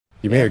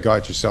You may have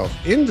got yourself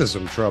into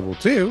some trouble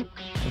too.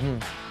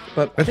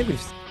 But I think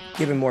we've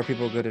given more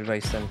people good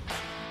advice than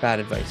bad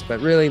advice. But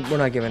really, we're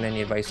not giving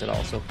any advice at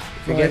all. So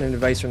if you're getting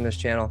advice from this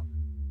channel,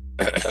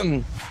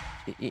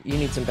 you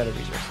need some better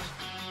resources.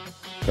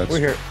 That's We're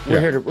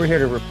here. We're here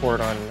to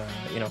report on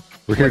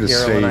we're here what to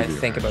Darryl save and I you,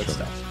 think about actually.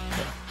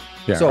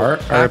 stuff. Yeah, So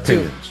our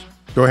opinions.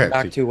 Go ahead.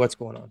 Back to what's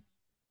going on.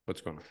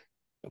 What's going on?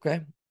 Okay,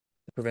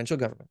 the provincial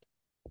government,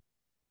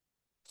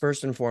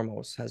 first and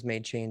foremost, has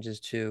made changes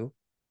to,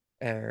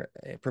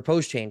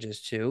 proposed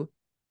changes to,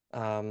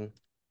 the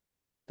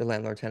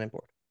landlord-tenant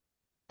board.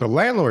 The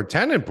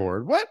landlord-tenant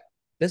board? What?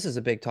 This is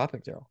a big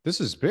topic, Darryl. This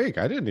is big.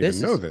 I didn't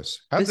even know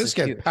this. How'd this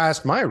get huge.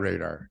 past my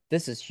radar?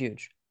 This is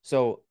huge.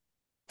 So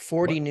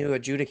 40 new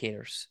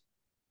adjudicators.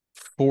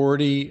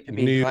 40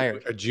 new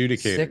hired.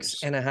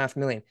 adjudicators. $6.5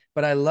 million.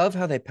 But I love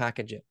how they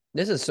package it.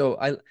 This is so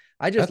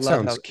I just that love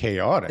sounds how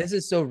chaotic. This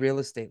is so real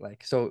estate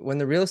like. So when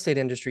the real estate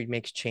industry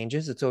makes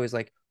changes, it's always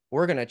like,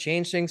 we're gonna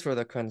change things for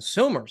the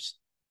consumers.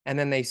 And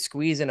then they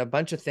squeeze in a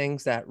bunch of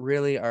things that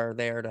really are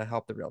there to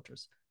help the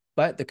realtors.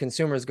 But the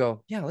consumers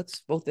go, yeah,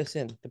 let's vote this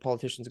in. The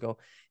politicians go,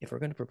 if we're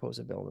going to propose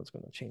a bill that's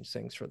going to change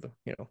things for the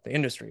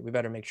industry, we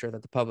better make sure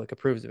that the public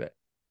approves of it.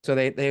 So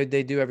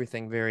they do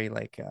everything very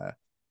like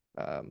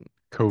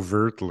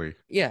covertly.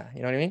 Yeah,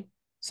 you know what I mean?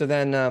 So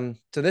then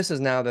so this is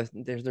now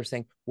they're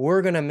saying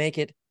we're going to make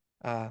it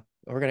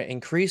we're going to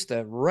increase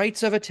the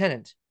rights of a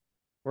tenant.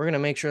 We're going to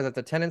make sure that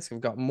the tenants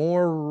have got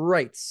more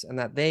rights and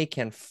that they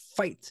can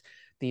fight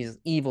these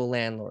evil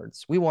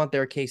landlords. We want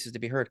their cases to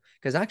be heard.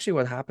 Because actually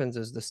what happens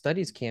is the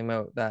studies came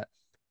out that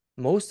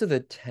most of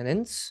the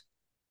tenants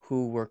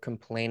who were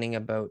complaining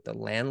about the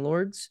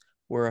landlords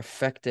were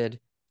affected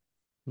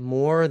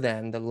more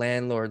than the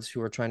landlords who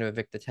were trying to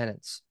evict the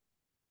tenants.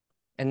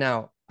 And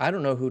now, I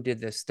don't know who did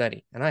this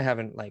study, and I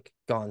haven't like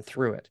gone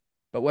through it.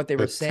 But what they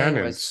were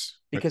saying was,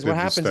 because what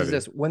happens is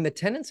this, when the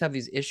tenants have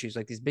these issues,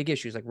 like these big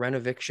issues, like rent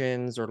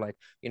evictions or like,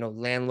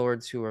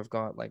 landlords who have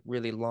got like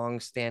really long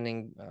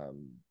standing,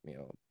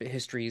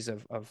 histories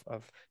of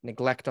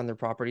neglect on their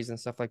properties and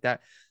stuff like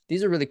that.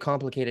 These are really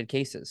complicated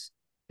cases.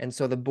 And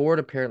so the board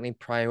apparently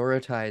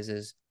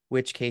prioritizes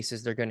which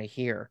cases they're going to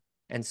hear.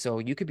 And so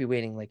you could be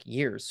waiting like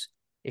years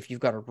if you've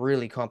got a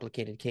really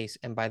complicated case.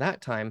 And by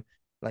that time,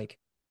 like,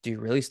 do you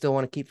really still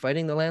want to keep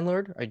fighting the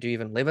landlord, or do you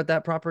even live at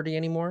that property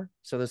anymore?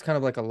 So there's kind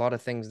of like a lot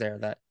of things there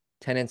that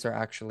tenants are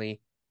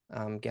actually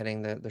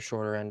getting the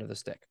shorter end of the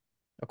stick,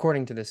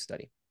 according to this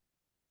study.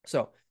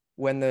 So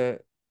when the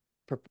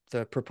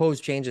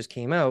proposed changes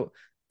came out,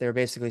 they're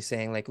basically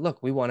saying like,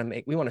 look, we want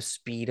to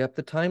speed up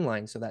the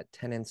timeline so that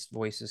tenants'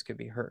 voices could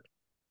be heard.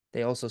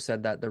 They also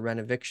said that the rent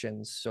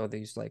evictions, so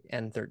these like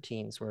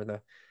N13s where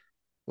the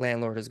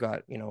landlord has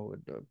got,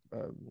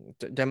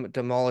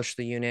 demolish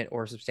the unit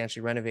or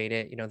substantially renovate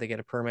it, they get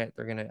a permit,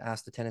 they're going to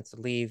ask the tenants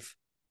to leave,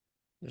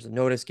 there's a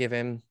notice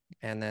given,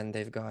 and then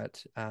they've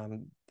got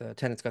the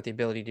tenants got the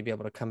ability to be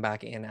able to come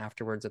back in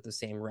afterwards at the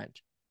same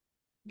rent.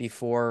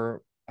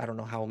 Before, I don't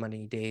know how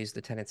many days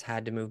the tenants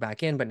had to move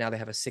back in, but now they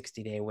have a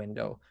 60-day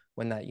window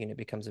when that unit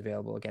becomes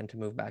available again to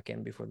move back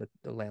in before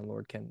the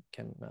landlord can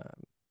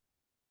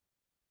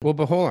well,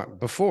 but hold on,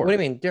 before, what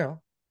do you mean, Darryl?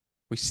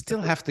 We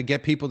still have to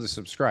get people to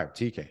subscribe.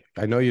 TK,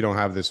 I know you don't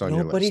have this on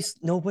your list.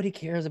 Nobody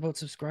cares about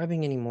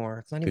subscribing anymore.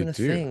 It's not even a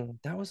thing.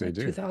 That was like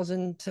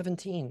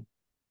 2017.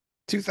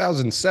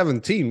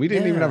 2017. We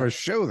didn't even have a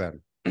show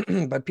then.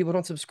 But people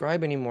don't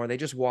subscribe anymore. They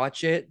just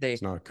watch it.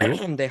 It's not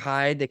cool. They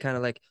hide. They kind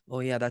of like, oh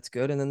yeah, that's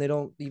good. And then they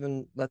don't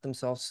even let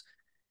themselves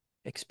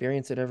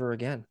experience it ever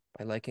again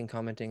by liking,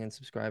 commenting, and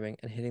subscribing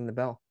and hitting the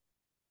bell.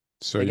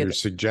 So you're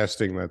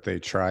suggesting that they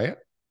try it?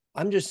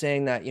 I'm just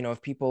saying that,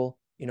 if people,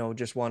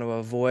 just want to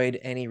avoid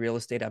any real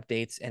estate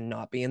updates and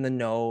not be in the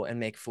know and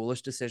make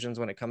foolish decisions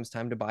when it comes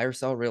time to buy or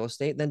sell real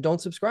estate, then don't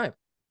subscribe.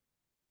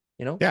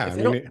 Yeah,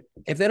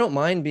 if they don't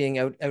mind being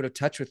out of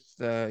touch with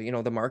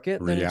the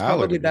market, then it's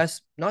probably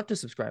best not to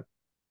subscribe.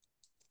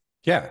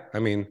 Yeah,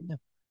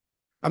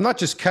 I'm not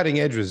just cutting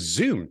edge with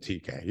Zoom,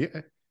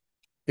 TK.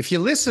 If you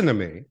listen to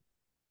me,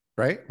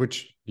 right,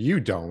 which you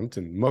don't,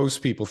 and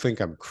most people think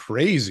I'm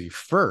crazy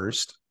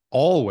first,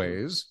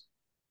 always,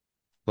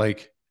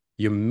 like,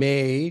 you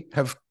may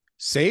have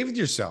saved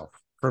yourself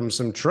from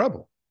some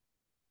trouble.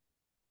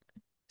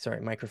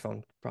 Sorry,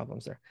 microphone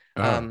problems there.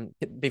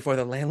 Before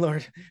the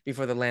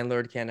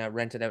landlord can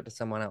rent it out to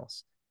someone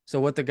else.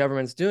 So what the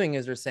government's doing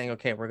is they're saying,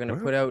 okay, we're going to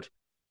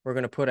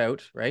put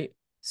out, right,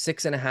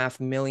 $6.5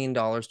 million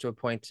to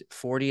appoint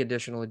 40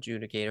 additional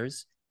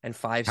adjudicators and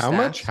 5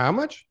 staff. How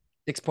much?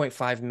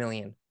 6.5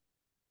 million.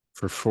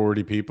 For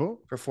 40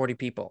 people? For 40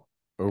 people.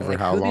 Over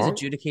how long?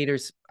 These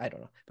adjudicators, I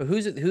don't know. But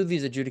who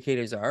these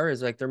adjudicators are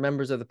is like they're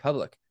members of the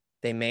public.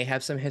 They may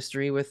have some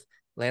history with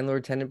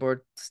landlord-tenant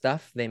board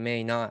stuff. They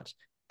may not.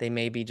 They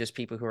may be just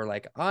people who are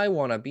like, I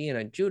want to be an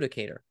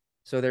adjudicator.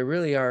 So there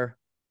really are,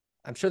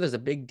 I'm sure there's a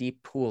big,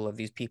 deep pool of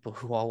these people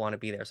who all want to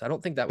be there. So I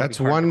don't think that would be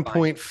hard. That's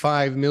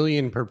 1.5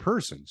 million per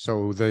person.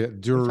 So the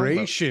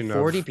duration of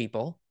 40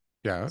 people.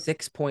 Yeah.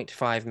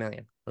 6.5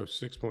 million. Oh,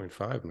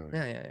 6.5 million.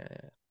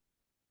 Yeah.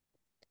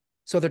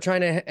 So they're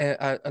trying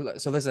to.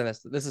 So listen to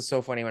this. This is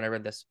so funny when I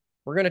read this.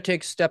 We're going to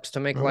take steps to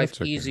make Oh, life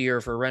that's okay.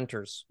 easier for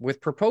renters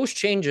with proposed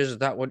changes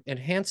that would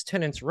enhance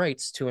tenants'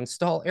 rights to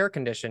install air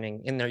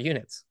conditioning in their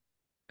units.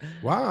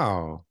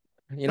 Wow.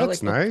 You know,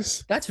 That's like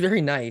nice. that's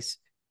very nice.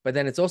 But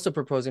then it's also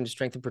proposing to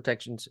strengthen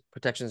protections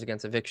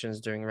against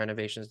evictions during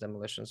renovations,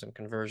 demolitions, and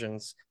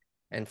conversions,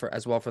 and for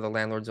as well for the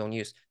landlord's own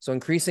use. So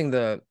increasing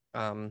the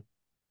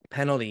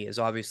penalty is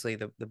obviously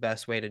the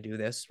best way to do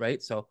this,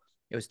 right? So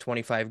it was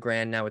 25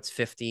 grand, now it's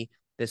 50.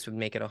 This would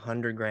make it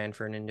 100 grand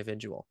for an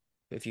individual.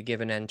 If you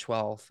give an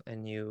N12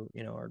 and you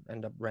know, or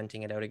end up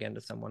renting it out again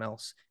to someone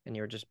else, and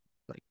you're just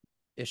like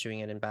issuing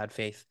it in bad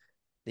faith,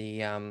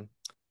 the um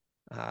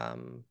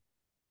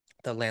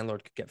the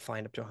landlord could get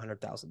fined up to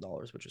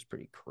 $100,000, which is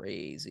pretty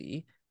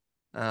crazy.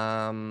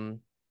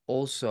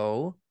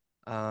 Also,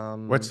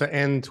 What's the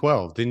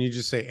N12? Didn't you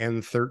just say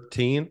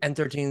N13?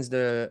 N13 is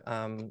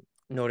the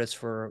notice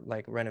for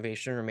like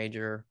renovation or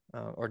major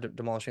or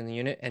demolishing the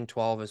unit.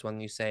 N12 is when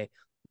you say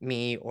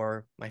me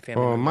or my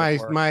family Oh, member, my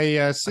or my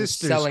I'm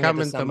sister's selling it to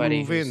coming to somebody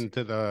move who's.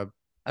 into the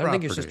I don't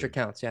think your sister property.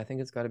 counts. Yeah, I think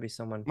it's got to be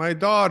someone My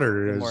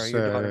daughter more. is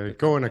Your daughter could count.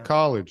 going to Yeah,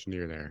 college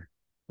near there.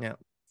 yeah.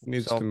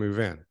 Needs to So move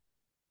in.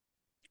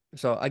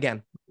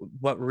 again,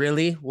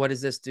 what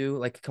does this do?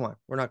 Like, come on,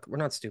 we're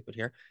not stupid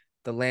here.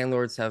 The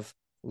landlords have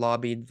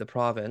lobbied the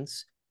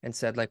province and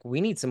said, like,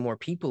 we need some more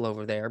people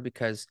over there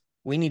because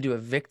we need to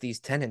evict these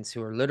tenants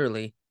who are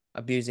literally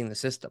abusing the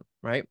system,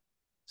 right?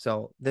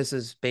 So this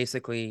is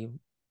basically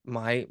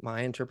my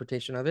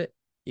interpretation of it.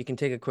 You can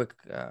take a quick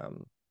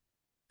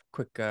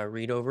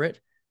read over it.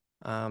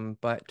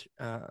 But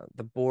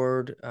the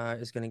board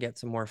is going to get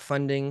some more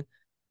funding.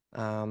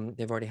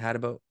 They've already had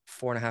about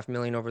 $4.5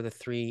 million over the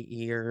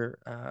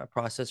 3-year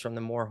process from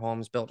the More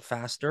Homes Built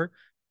Faster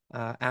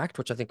Act,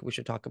 which I think we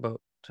should talk about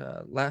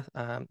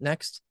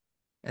next.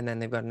 And then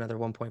they've got another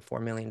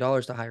 $1.4 million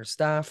to hire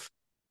staff.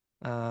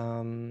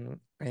 And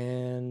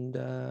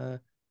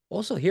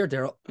also here,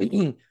 Darryl,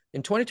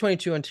 in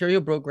 2022,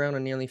 Ontario broke ground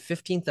on nearly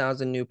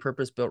 15,000 new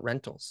purpose-built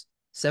rentals,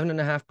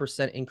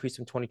 7.5% increase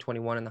from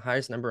 2021, and the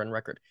highest number on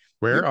record.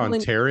 Where?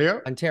 Ontario?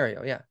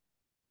 Ontario, yeah.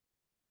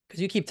 Because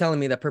you keep telling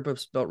me that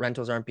purpose-built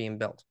rentals aren't being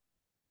built.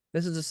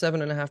 This is a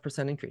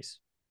 7.5% increase.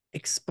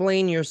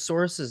 Explain your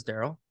sources,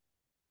 Darryl.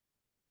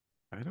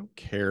 I don't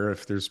care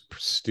if there's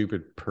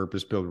stupid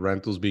purpose-built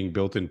rentals being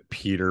built in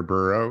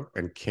Peterborough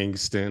and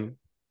Kingston.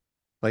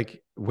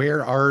 Like,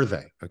 where are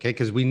they? Okay,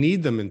 because we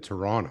need them in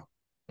Toronto.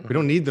 We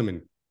don't need them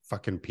in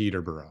fucking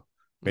Peterborough.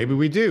 Maybe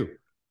we do.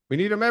 We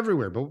need them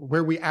everywhere, but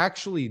where we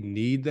actually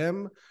need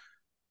them,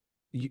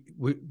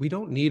 we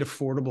don't need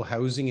affordable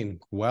housing in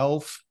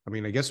Guelph. I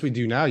mean, I guess we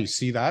do now. You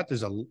see that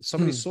there's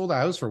somebody sold a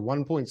house for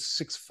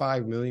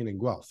 1.65 million in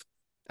Guelph.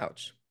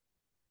 Ouch.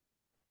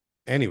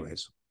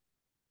 Anyways,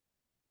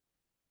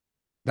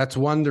 that's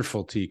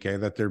wonderful, TK,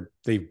 that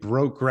they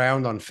broke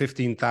ground on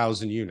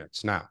 15,000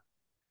 units. Now,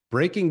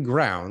 breaking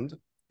ground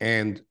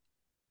and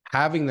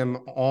having them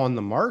on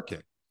the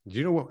market, do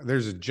you know what?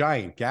 There's a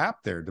giant gap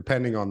there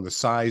depending on the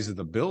size of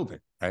the building,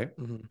 right?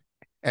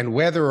 And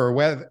whether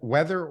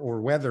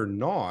or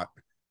not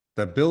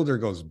the builder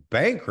goes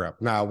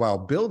bankrupt now while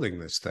building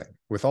this thing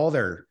with all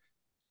their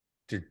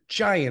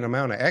giant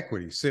amount of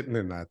equity sitting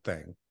in that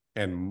thing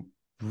and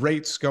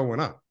rates going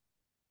up.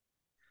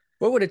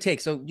 What would it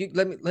take? So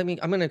let me.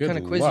 I'm going to kind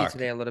of quiz you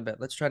today a little bit.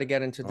 Let's try to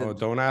get into the. Oh,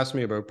 don't ask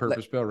me about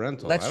purpose-built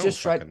rental. I don't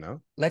fucking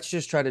know. Let's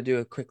just try to do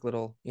a quick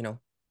little,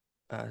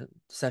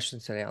 session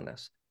today on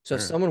this. So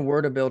if someone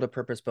were to build a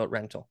purpose-built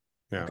rental,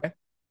 okay.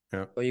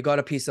 Yeah. So you got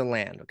a piece of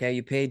land, okay?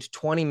 You paid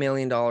 $20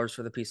 million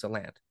for the piece of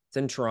land. It's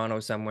in Toronto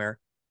somewhere.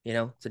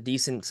 It's a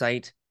decent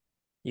site.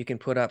 You can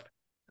put up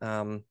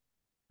it'd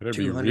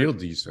be real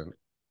decent.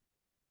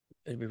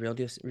 It'd be real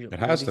decent. It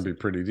has to be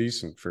pretty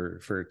decent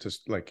for it to,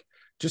 like,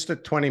 just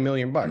at 20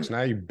 million bucks.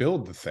 Now you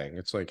build the thing.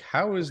 It's like,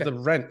 how is the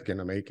rent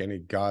gonna make any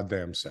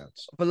goddamn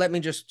sense? But let me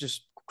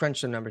just crunch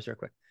some numbers here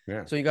quick.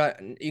 Yeah. So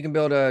you can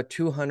build a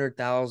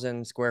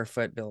 200,000 square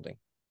foot building.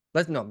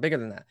 Bigger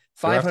than that.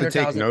 500,000.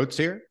 Take notes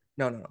here.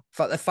 No.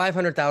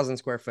 500,000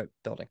 square foot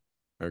building.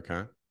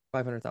 Okay.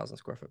 500,000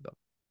 square foot building.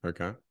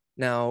 Okay.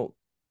 Now,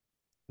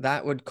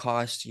 that would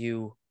cost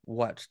you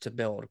what to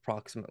build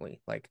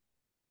approximately? Like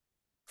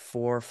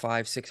 $400,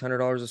 $500,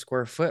 $600 a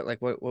square foot.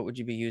 Like what would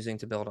you be using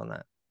to build on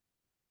that?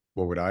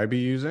 What would I be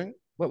using?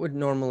 What would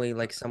normally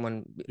like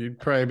someone? You'd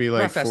probably be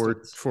like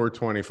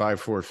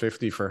 425,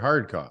 450 for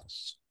hard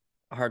costs.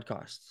 Hard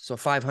costs. So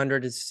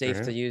 500 is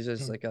safe to use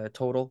as like a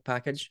total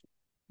package.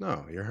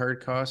 No, your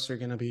hard costs are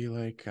going to be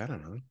like, I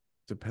don't know.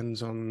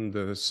 Depends on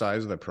the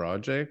size of the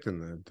project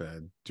and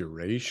the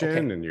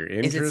duration and your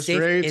interest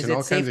rates and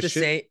all kinds of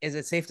shit. Is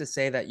it safe to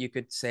say that you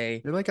could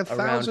say you're like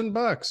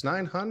 $1,000,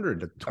 900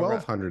 to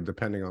 1,200,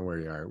 depending on where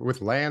you are,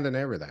 with land and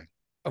everything?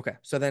 Okay,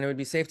 so then it would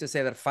be safe to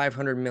say that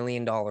 $500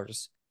 million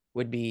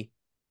would be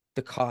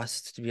the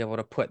cost to be able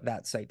to put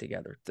that site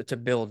together, to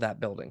build that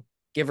building,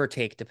 give or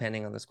take,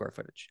 depending on the square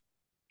footage.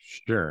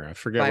 Sure. I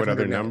forget what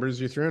other numbers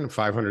you threw in.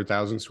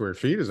 500,000 square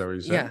feet is that what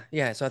you said?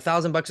 Yeah. So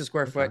 $1,000 a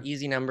square foot,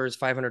 easy numbers,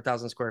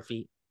 500,000 square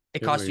feet.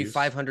 It At costs you least.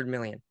 500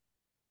 million.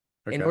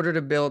 In Okay. order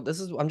to build,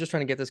 I'm just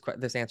trying to get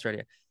this answer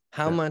idea.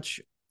 How Yeah.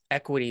 much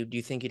equity do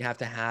you think you'd have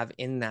to have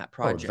in that Oh,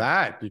 project?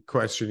 that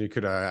question you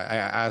could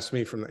ask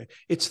me from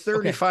it's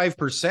Okay.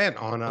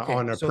 35% on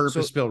Okay. a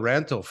purpose-built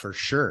rental for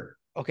sure.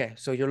 Okay.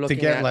 So you're To looking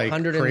get at like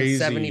crazy.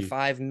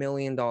 $175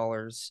 million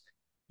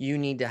you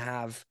need to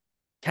have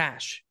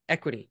cash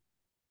equity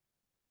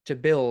to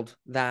build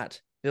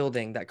that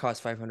building that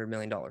costs $500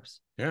 million.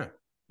 Yeah.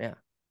 Yeah.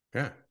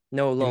 Yeah.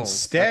 No loans.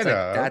 Instead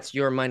of, that's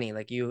your money.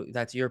 Like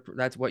that's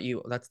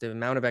the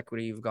amount of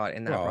equity you've got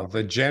in that well,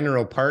 property. the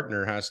general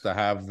partner has to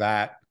have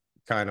that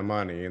kind of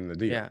money in the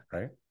deal, Yeah.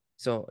 right?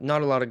 So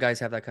not a lot of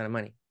guys have that kind of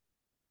money.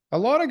 A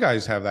lot of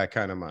guys have that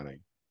kind of money.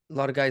 A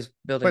lot of guys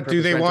building But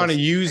do purpose they want to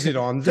rentals use it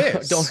on don't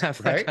this, have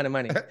that right? kind of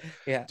money.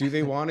 Yeah. Do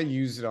they want to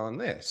use it on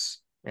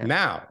this Yeah.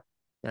 now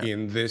Yeah.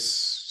 in this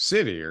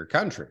city or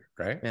country,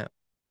 right? Yeah.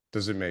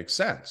 Does it make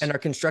sense? And are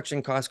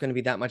construction costs going to be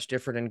that much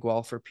different in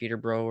Guelph or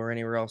Peterborough or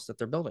anywhere else that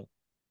they're building?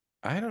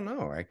 I don't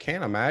know. I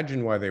can't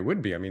imagine why they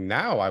would be. I mean,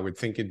 now I would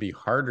think it'd be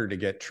harder to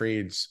get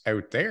trades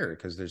out there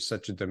because there's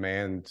such a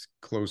demand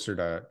closer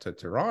to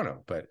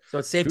Toronto. But So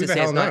it's safe who to the say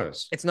hell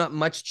knows? it's not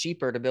much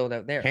cheaper to build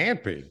out there.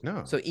 Can't be.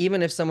 No. So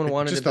even if someone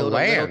wanted to Just the build a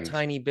little land.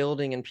 tiny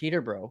building in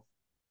Peterborough,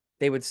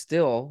 they would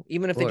still,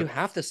 even if they do Well,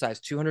 half the size,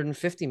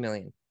 250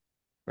 million,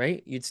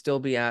 right? You'd still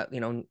be at,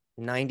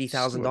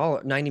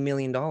 $90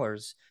 million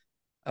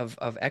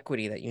of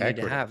equity that you need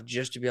to have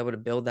just to be able to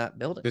build that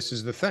building. This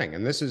is the thing,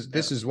 and this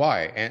is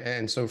why.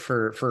 And so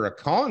for a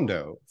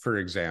condo, for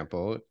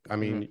example, I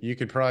mean, you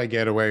could probably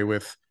get away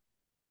with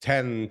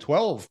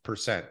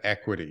 10-12%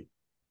 equity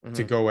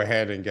to go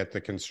ahead and get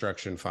the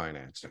construction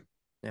financing,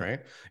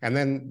 right? And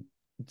then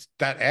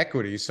that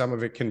equity, some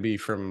of it can be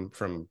from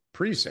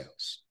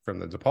pre-sales, from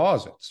the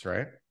deposits,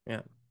 right?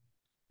 Yeah.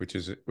 Which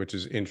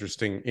is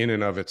interesting in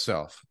and of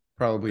itself.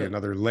 Probably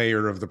another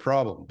layer of the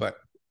problem, but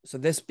so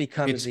this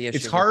becomes the issue.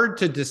 It's hard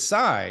to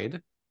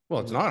decide.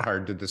 Well, it's not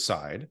hard to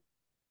decide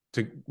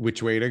to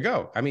which way to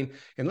go. I mean,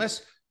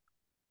 unless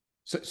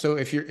so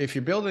if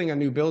you're building a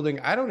new building,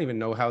 I don't even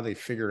know how they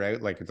figure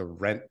out like the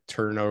rent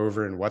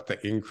turnover and what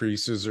the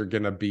increases are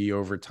going to be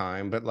over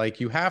time. But like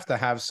you have to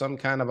have some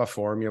kind of a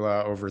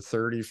formula over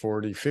 30,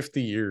 40,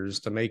 50 years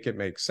to make it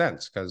make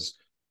sense. Because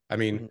I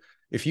mean,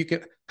 if you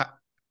can,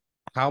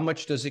 how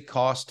much does it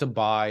cost to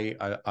buy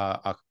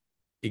a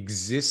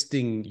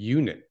existing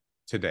unit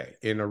today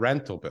in a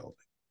rental building,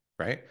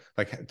 right?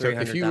 Like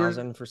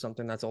 300,000 for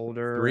something that's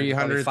older,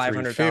 300,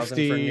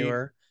 500,000 for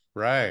newer,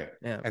 right?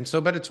 Yeah. And so,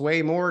 but it's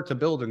way more to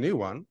build a new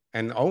one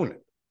and own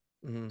it.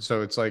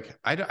 So it's like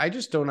I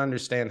just don't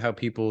understand how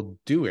people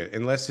do it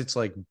unless it's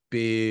like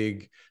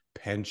big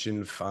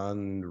pension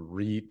fund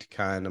REIT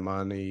kind of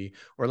money,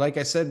 or like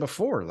I said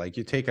before, like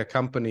you take a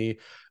company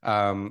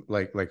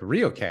like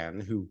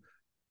RioCan who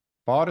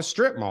bought a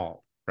strip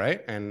mall,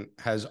 right? And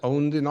has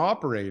owned and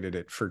operated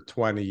it for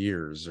 20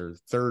 years or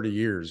 30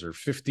 years or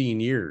 15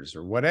 years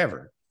or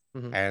whatever.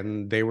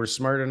 And they were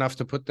smart enough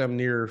to put them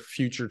near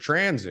future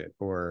transit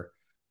or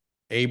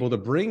able to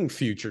bring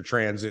future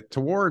transit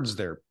towards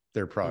their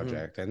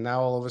project. And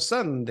now all of a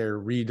sudden they're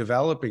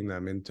redeveloping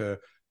them into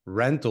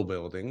rental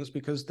buildings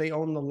because they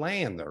own the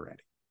land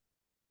already.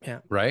 Yeah.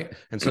 Right.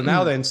 And so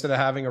now instead of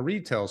having a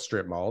retail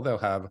strip mall, they'll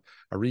have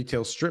a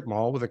retail strip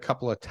mall with a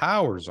couple of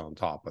towers on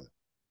top of it.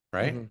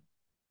 Right.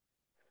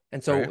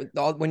 And so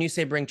when you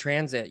say bring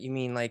transit, you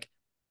mean like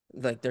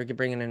they're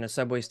bringing in a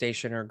subway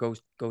station or go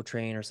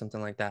train or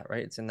something like that,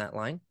 right? It's in that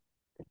line.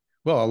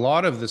 Well, a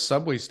lot of the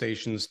subway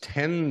stations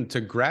tend to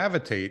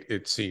gravitate,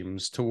 it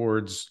seems,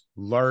 towards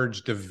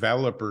large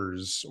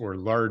developers or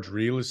large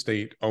real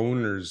estate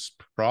owners'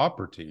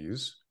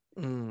 properties.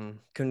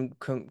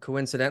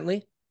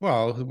 Coincidentally?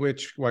 Well,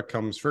 what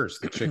comes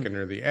first, the chicken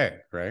or the egg,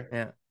 right?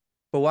 Yeah.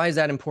 But why is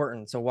that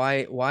important? So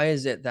why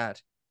is it that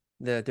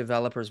the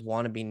developers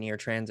want to be near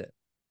transit?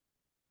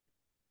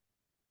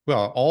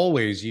 Well,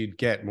 always you'd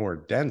get more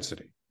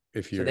density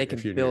if you're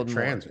near build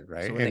transit, more.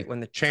 right? So and when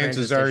the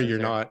chances are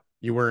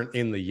you weren't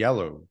in the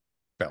yellow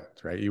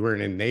belt, right? You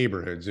weren't in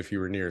neighborhoods. If you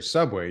were near a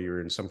subway, you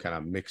were in some kind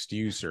of mixed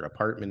use or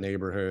apartment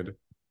neighborhood,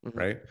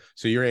 right?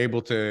 So you're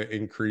able to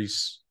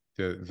increase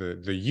the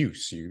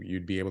use.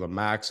 You'd be able to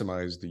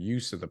maximize the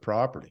use of the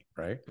property,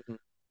 right?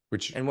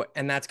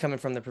 And that's coming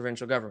from the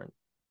provincial government.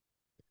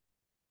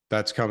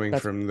 That's coming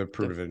from the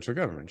provincial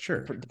government,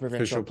 sure. The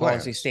provincial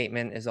policy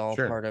statement is all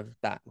part of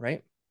that,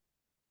 right?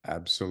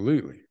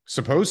 Absolutely.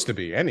 Supposed to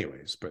be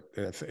anyways, but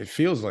it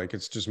feels like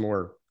it's just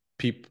more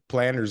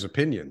planners'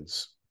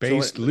 opinions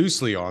based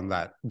loosely on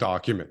that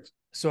document.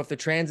 So if the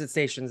transit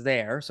station's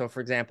there, so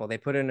for example, they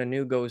put in a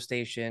new GO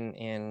station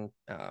in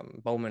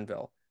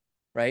Bowmanville,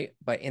 right?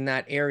 But in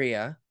that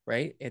area,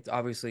 right, it's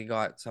obviously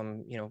got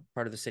some,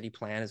 part of the city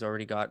plan has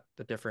already got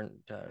the different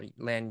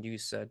land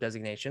use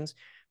designations.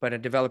 But a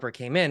developer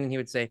came in and he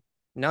would say,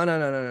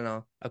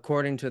 no.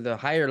 According to the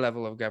higher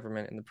level of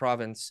government in the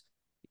province,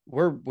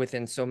 we're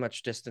within so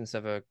much distance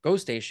of a GO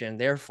station.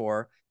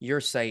 Therefore, your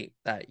site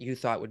that you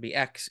thought would be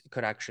X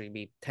could actually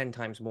be 10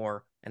 times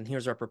more. And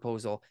here's our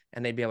proposal.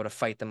 And they'd be able to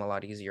fight them a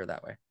lot easier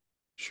that way.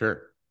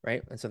 Sure.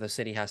 right? And so the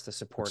city has to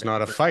support It's it.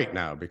 not a fight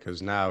now,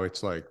 because now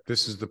it's like,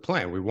 this is the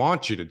plan. We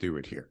want you to do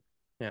it here.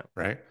 Yeah.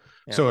 Right.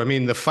 Yeah. So, I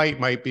mean, the fight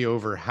might be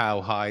over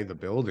how high the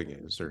building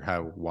is, or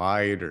how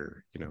wide,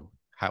 or, you know,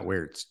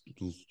 where it's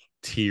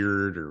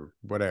tiered or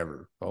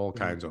whatever, all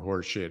kinds of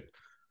horse shit.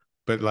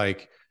 But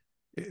like,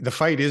 the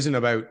fight isn't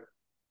about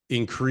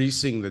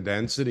increasing the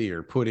density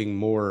or putting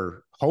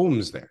more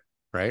homes there,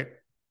 right?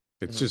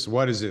 It's just,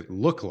 what does it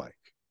look like?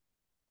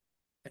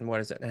 And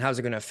what is it? And how's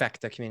it going to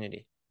affect the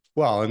community?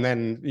 Well, and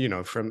then, you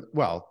know,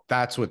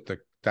 that's what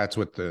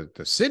the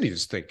city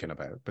is thinking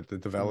about, but the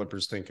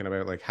developer's thinking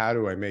about, like, how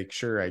do I make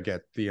sure I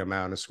get the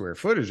amount of square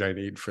footage I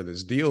need for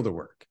this deal to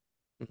work?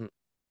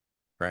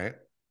 Right.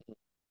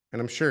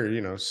 And I'm sure,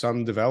 you know,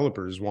 some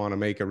developers want to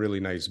make a really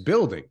nice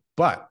building,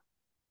 but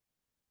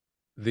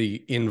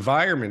the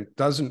environment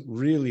doesn't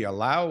really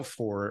allow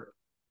for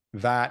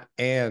that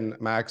and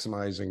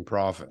maximizing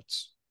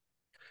profits.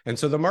 And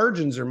so the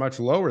margins are much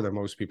lower than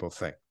most people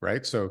think,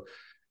 right? So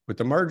with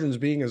the margins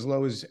being as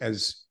low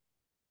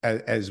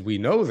as we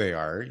know they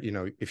are, you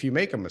know, if you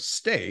make a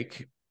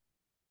mistake,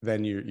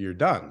 then you're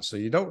done. So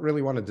you don't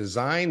really want to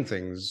design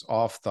things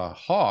off the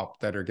hop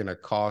that are going to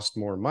cost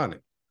more money,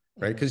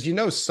 right? Because you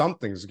know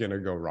something's going to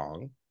go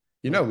wrong.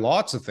 You know,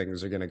 lots of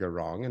things are going to go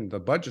wrong, and the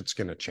budget's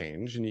going to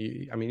change.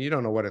 And I mean, you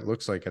don't know what it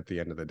looks like at the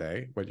end of the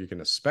day, what you're going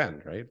to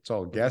spend, right? It's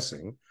all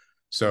guessing.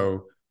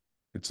 So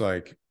it's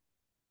like,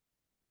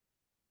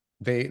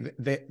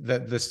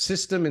 the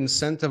system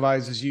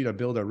incentivizes you to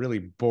build a really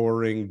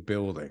boring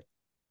building,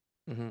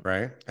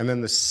 right? And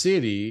then the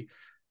city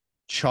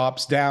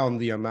chops down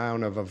the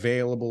amount of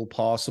available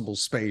possible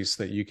space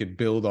that you could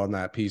build on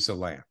that piece of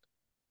land,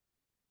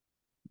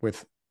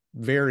 with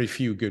very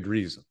few good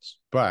reasons.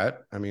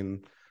 But I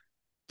mean,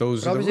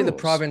 those are obviously the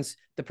rules.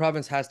 the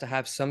province has to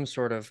have some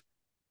sort of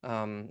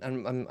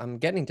I'm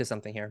getting to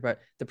something here, but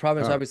the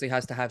province obviously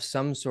has to have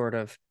some sort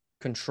of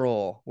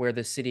control where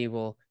the city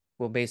will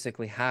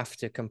basically have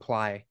to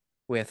comply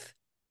with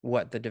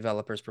what the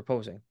developer is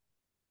proposing.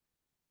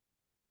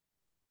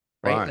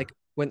 Right? Why? Like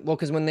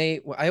because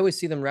I always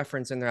see them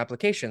reference in their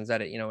applications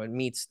that it, you know, it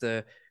meets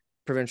the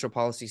provincial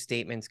policy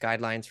statements,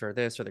 guidelines for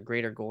this, or the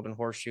greater golden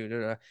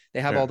horseshoe.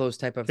 They have all those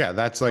type of, yeah,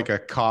 that's like a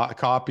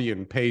copy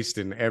and paste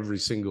in every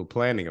single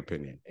planning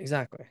opinion.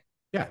 Exactly.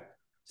 Yeah.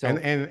 So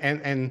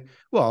and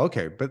well,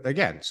 okay, but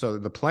again, so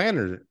the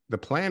planner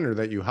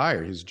that you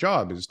hire, his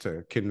job is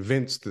to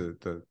convince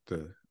the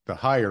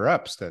higher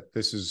ups that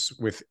this is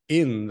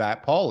within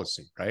that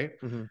policy, right?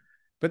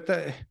 But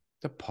the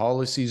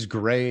policy's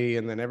gray,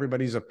 and then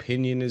everybody's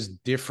opinion is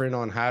different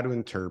on how to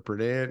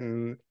interpret it,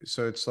 and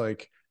so it's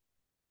like,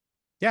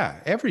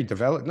 yeah,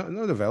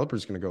 no developer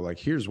is going to go like,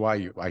 here's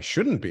why I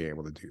shouldn't be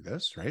able to do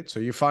this, right? So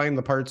you find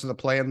the parts of the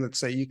plan that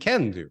say you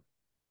can do.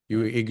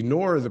 You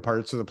ignore the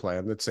parts of the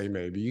plan that say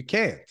maybe you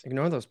can't.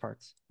 Ignore those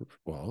parts.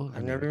 Well,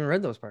 I've never even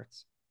read those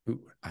parts.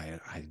 I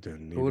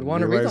didn't Who would even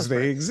want to read realize those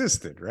they parts?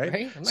 existed, right?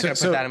 Right? I'm not going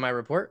to put that in my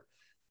report.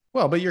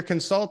 Well, but your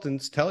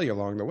consultants tell you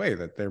along the way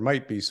that there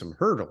might be some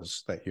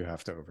hurdles that you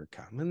have to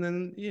overcome. And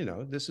then, you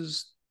know, this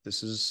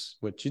is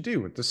what you do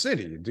with the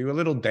city. You do a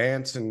little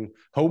dance, and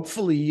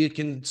hopefully you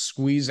can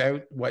squeeze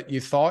out what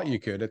you thought you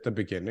could at the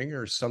beginning,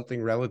 or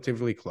something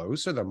relatively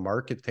close, or the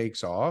market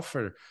takes off,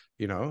 or,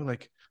 you know,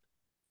 like,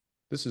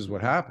 this is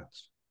what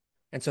happens.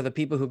 And so the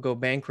people who go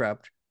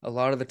bankrupt, a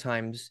lot of the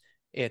times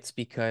it's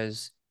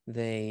because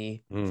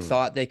they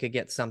thought they could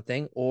get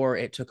something, or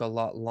it took a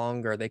lot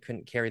longer. They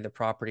couldn't carry the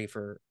property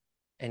for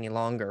any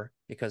longer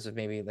because of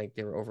maybe like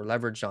they were over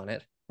leveraged on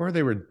it. Or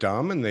they were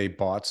dumb and they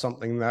bought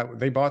something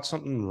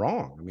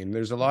wrong. I mean,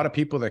 there's a lot of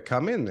people that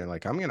come in, they're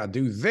like, I'm going to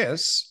do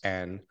this.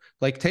 And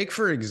like, take,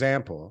 for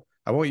example,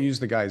 I won't use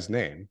the guy's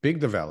name, big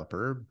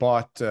developer,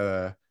 bought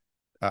a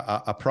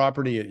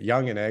property at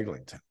Yonge and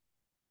Eglinton,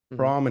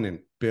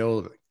 prominent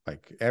building.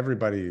 Like,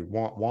 everybody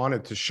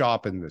wanted to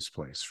shop in this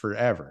place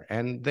forever.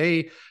 And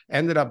they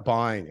ended up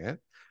buying it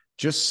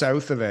just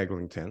south of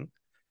Eglinton.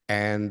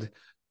 And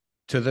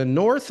to the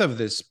north of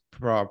this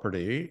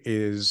property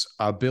is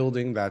a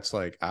building that's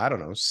like, I don't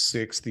know,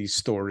 60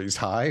 stories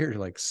high, or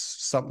like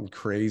something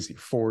crazy,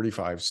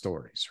 45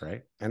 stories,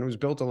 right? And it was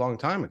built a long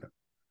time ago.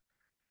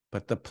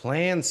 But the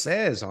plan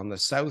says on the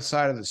south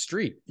side of the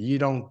street, you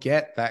don't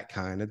get that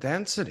kind of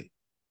density.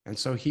 And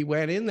so he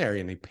went in there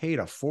and he paid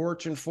a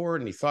fortune for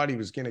it. And he thought he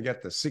was going to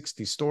get the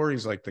 60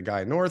 stories like the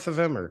guy north of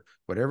him, or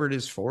whatever it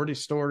is, 40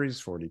 stories,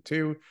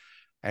 42.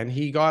 And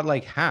he got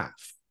like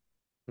half.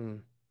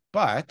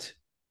 But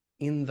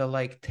in the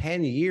like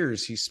 10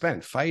 years he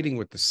spent fighting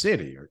with the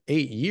city, or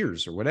 8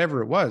 years or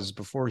whatever it was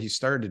before he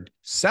started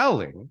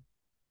selling,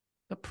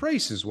 the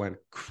prices went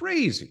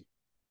crazy,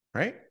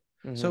 right?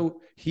 So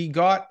he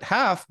got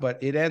half,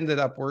 but it ended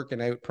up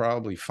working out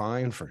probably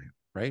fine for him,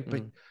 right?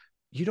 But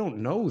you don't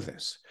know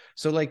this.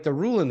 So like, the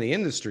rule in the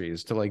industry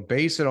is to like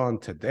base it on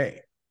today,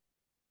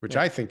 which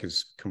I think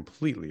is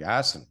completely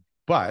asinine.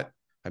 But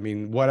I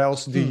mean, what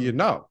else do you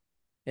know?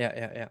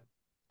 Yeah.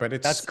 But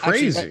it's that's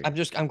crazy.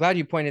 Actually, I'm glad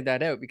you pointed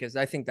that out, because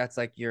I think that's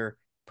like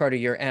part of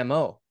your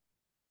MO,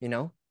 you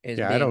know, is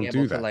Yeah, I being don't able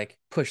do to that. like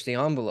push the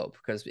envelope,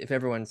 because if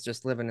everyone's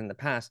just living in the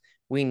past,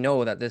 we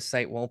know that this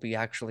site won't be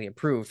actually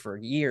approved for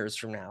years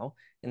from now,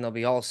 and there'll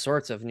be all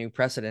sorts of new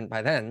precedent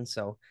by then.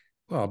 So,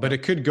 Well, you but know,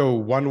 it could go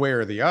one way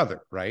or the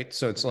other, right?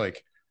 So it's mhm,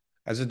 like,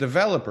 as a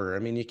developer, I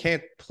mean, you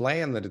can't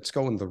plan that it's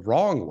going the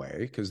wrong way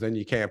because then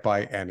you can't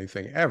buy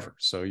anything ever.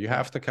 So you yeah,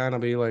 have to kind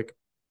of be like,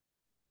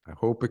 I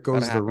hope it gotta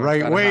goes the happen. It's right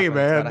gotta way, happen.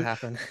 It's gotta man.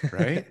 happen.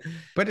 Right.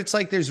 But it's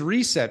like there's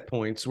reset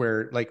points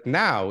where, like,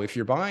 now, if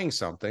you're buying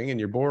something and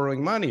you're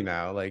borrowing money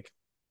now, like,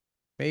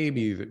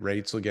 maybe the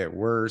rates will get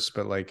worse,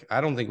 but like,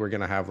 I don't think we're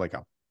going to have like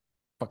a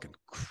fucking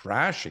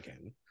crash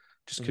again.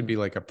 Just could Mhm, be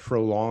like a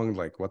prolonged,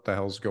 like, what the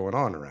hell's going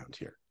on around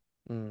here?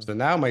 mm, So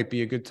now might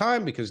be a good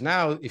time, because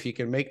now if you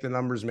can make the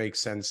numbers make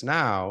sense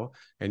now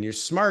and you're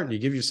smart and you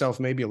give yourself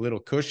maybe a little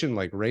cushion,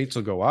 like rates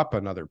will go up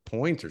another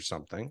point or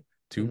something,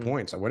 two mhm.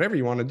 points, whatever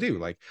you want to do.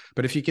 Like,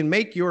 but if you can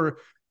make your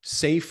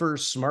safer,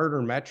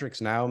 smarter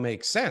metrics now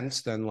make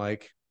sense, then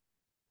like,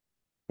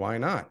 why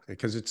not?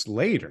 Because it's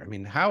later. I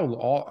mean, how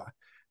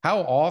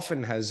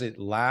often has it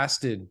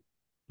lasted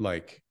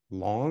like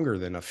longer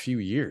than a few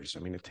years? I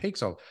mean, it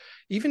takes a,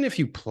 even if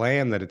you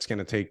plan that it's going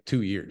to take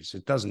 2 years,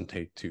 it doesn't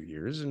take 2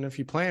 years. And if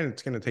you plan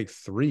it's going to take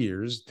 3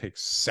 years, it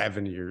takes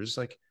 7 years.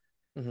 Like,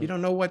 you Mhm.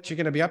 don't know what you're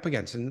going to be up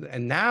against.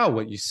 And now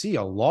what you see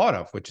a lot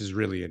of, which is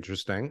really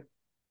interesting.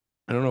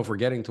 I don't know if we're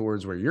getting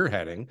towards where you're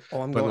heading,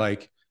 Oh, I'm but going.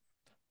 like,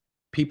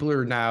 people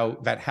are now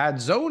that had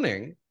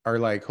zoning are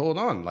like, hold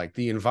on, like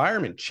the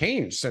environment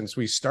changed since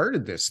we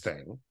started this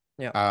thing.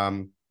 Yeah.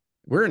 Um,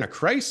 we're in a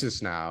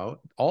crisis now.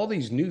 All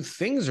these new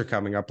things are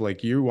coming up,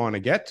 like you want to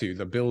get to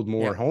the build Yeah.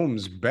 more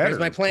homes Here's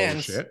my better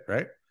plans. bullshit,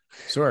 right?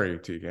 Sorry,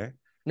 TK.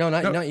 No,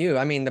 not No, not you.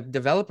 I mean the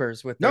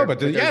developers with no, their but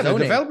the zoning.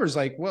 developers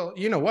like, well,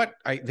 you know what?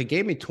 They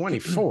gave me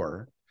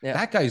 24. Yeah.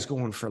 That guy's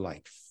going for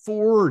like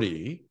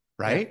 40,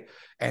 Yeah. right?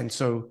 And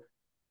so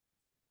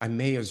I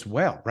may as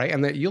well, right?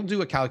 And that you'll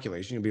do a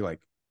calculation. You'll be like,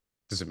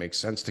 does it make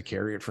sense to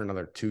carry it for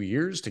another 2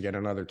 years to get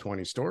another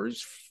 20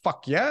 stories?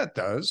 Fuck yeah, it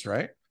does,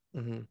 right?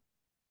 Hmm.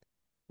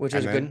 Which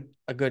is And then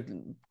a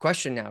good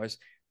question now is,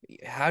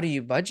 how do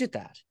you budget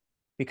that?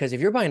 Because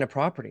if you're buying a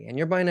property and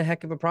you're buying a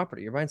heck of a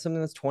property, you're buying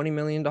something that's $20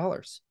 million,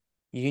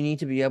 you need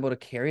to be able to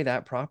carry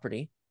that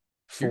property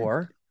you're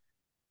for,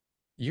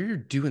 you're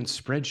doing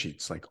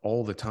spreadsheets like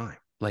all the time.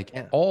 Like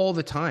yeah. all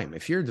the time.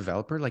 If you're a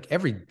developer, like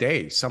every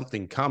day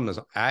something comes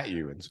at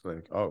you and it's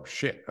like, oh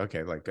shit,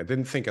 okay, like I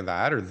didn't think of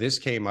that, or this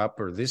came up,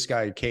 or this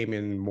guy came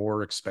in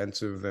more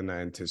expensive than I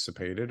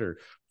anticipated, or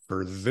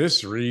for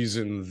this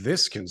reason,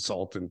 this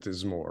consultant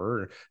is more,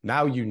 or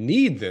now you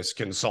need this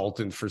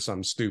consultant for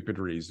some stupid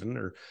reason,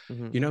 or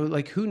Hmm.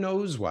 like who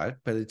knows what,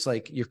 but it's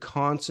like you're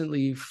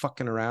constantly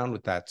fucking around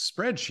with that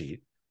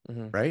spreadsheet,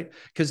 Hmm. right?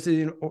 Because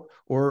the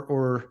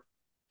or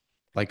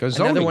like a Another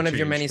zoning one of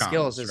your change many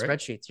skills comes, is right?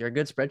 spreadsheets. You're a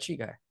good spreadsheet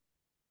guy.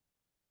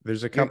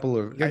 There's a You're couple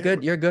of you're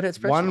good. You're good at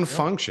one spreadsheets. Yeah.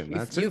 function.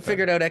 That's You it though.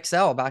 figured out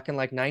Excel back in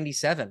like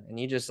 97 and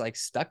you just like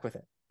stuck with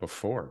it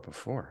Before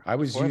I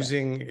was before that.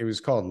 using, it was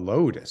called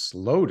Lotus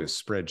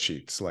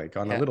spreadsheets, like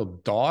on a Yeah. little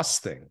DOS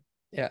thing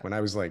Yeah. when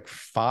I was like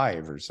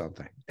 5 or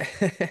something.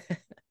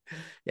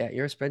 Yeah,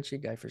 you're a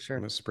spreadsheet guy for I'm sure.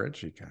 a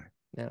spreadsheet guy.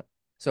 Yeah.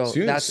 So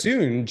that's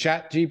Soon,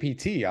 Chat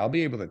GPT, I'll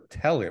be able to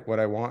tell it what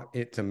I want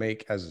it to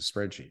make as a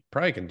spreadsheet.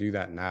 Probably can do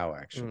that now,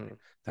 actually.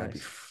 That'd be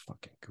nice.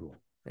 fucking cool.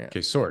 Yeah.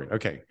 Okay, sorry.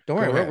 Okay, Don't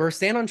go worry, ahead. we're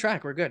staying on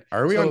track. We're good.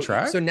 Are we on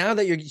track? So now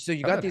that you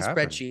How'd got that these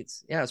happen?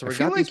 spreadsheets. Yeah, so I we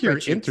feel got these like you're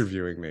spreadsheets.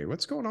 interviewing me.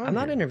 What's going on I'm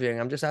not here? interviewing.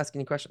 I'm just asking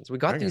you questions. We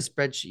got Okay. these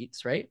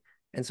spreadsheets, right?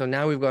 And so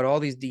now we've got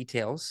all these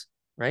details,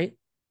 right?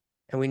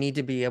 And we need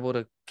to be able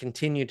to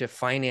continue to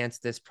finance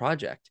this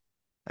project.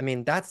 I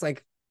mean, that's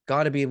like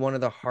got to be one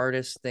of the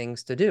hardest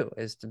things to do,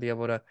 is to be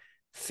able to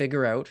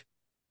figure out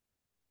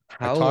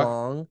I how talk.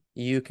 long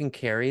you can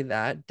carry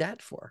that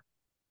debt for.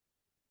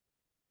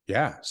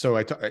 Yeah. So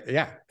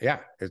yeah.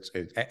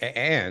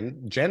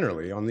 And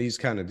generally on these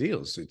kind of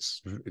deals,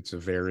 it's a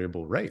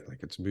variable rate,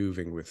 like it's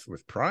moving with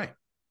prime,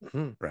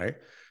 Mhm. right?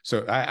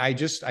 So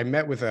I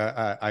met with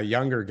a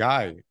younger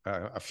guy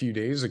a few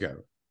days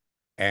ago,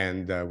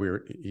 and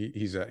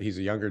he's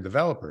a younger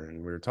developer, and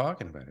we were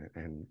talking about it,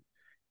 and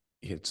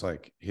it's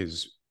like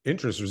his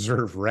interest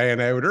reserve ran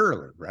out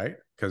early, right?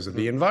 Because of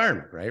the Mhm.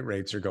 environment, right?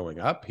 Rates are going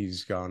up.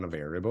 He's gone a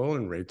variable,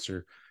 and rates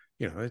are,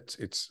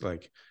 it's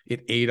like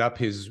it ate up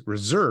his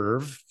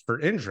reserve for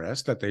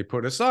interest that they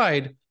put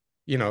aside,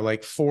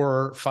 like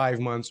 4 or 5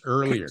 months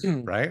earlier,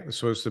 right? It was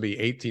supposed to be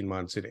 18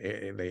 months. They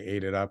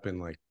ate it up in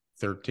like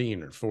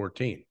 13 or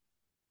 14.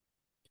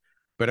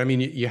 But I mean,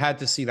 you had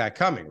to see that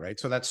coming, right?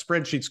 So that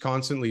spreadsheet's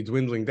constantly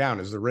dwindling down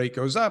as the rate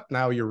goes up.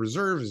 Now your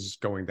reserve is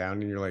going down,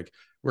 and you're like,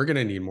 we're going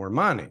to need more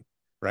money,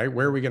 right?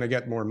 Where are we going to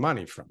get more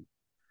money from?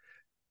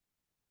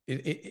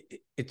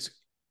 It's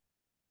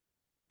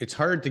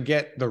hard to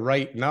get the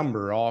right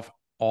number off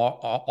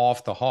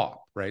the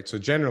hop, right? So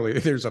generally,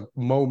 there's a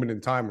moment in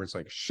time where it's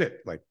like, shit,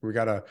 like we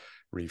got to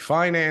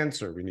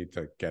refinance, or we need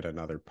to get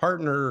another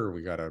partner, or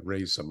we got to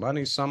raise some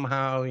money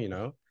somehow.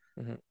 Mhm.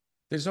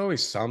 There's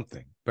always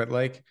something, but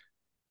like,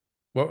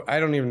 well, I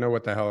don't even know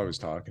what the hell I was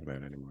talking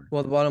about anymore.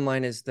 Well, the bottom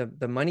line is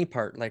the money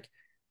part. Like,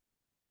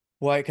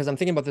 Why? Because I'm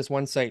thinking about this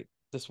one site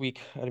this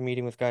week at a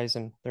meeting with guys,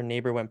 and their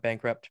neighbor went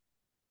bankrupt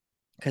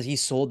because he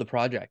sold the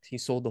project. He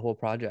sold the whole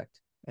project,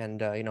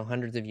 and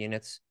hundreds of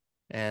units.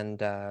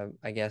 And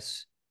I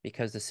guess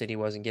because the city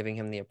wasn't giving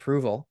him the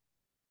approval,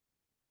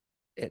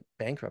 it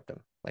bankrupted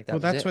him. Like that Well,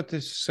 was that's it. what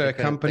this They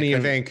company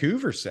in couldn't.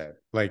 Vancouver said.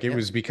 Like it Yeah,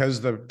 was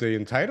because the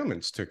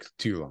entitlements took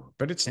too long,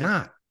 but it's yeah.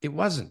 not. It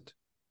wasn't.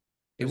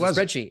 It It was a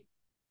wasn't. spreadsheet.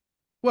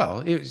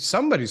 Well,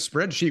 somebody's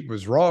spreadsheet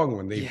was wrong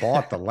when they Yeah,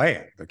 bought the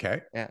land.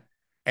 Okay. yeah.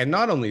 And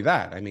not only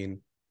that, I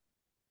mean,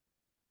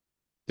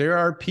 there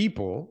are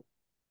people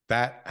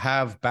that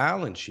have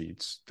balance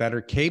sheets that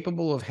are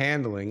capable of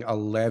handling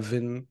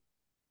 11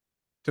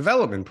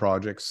 development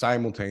projects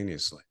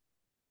simultaneously.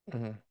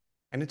 Mm-hmm.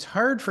 And it's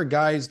hard for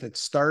guys that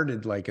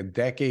started like a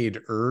decade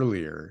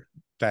earlier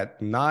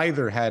that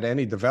neither had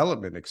any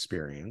development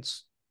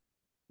experience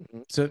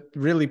Mm-hmm. to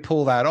really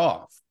pull that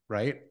off,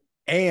 right?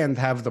 And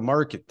have the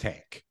market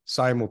tank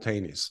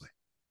simultaneously.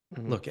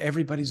 Mm-hmm. Look,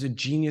 everybody's a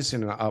genius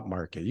in an up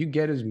market. You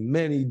get as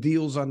many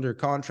deals under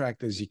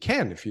contract as you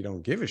can if you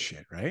don't give a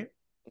shit, right?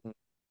 Mm-hmm.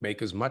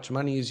 Make as much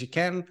money as you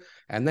can.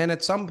 And then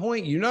at some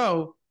point,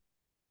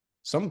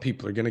 some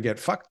people are going to get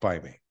fucked by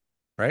me,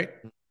 right?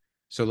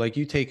 So like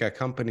you take a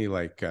company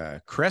like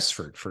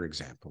Crestford, for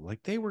example,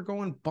 like they were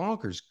going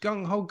bonkers,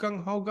 gung ho,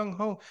 gung ho, gung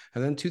ho.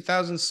 And then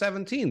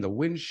 2017, the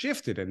wind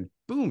shifted and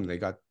boom, they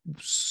got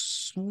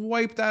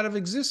swiped out of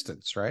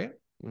existence, right?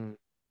 Mm-hmm.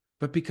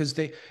 But because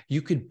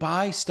you could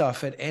buy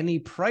stuff at any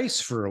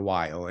price for a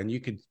while and you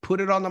could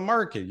put it on the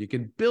market, you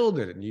could build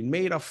it and you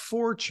made a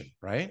fortune,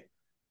 right?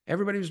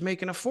 Everybody was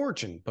making a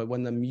fortune. But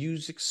when the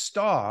music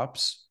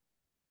stops,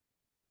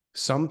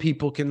 some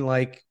people can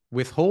like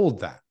withhold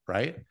that,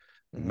 right?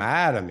 Mm-hmm.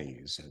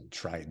 Madamies and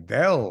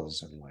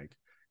Tridels and like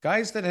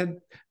guys that had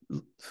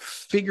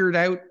figured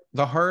out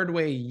the hard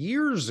way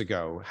years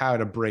ago how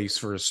to brace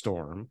for a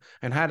storm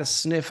and how to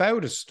sniff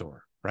out a storm,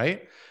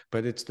 right?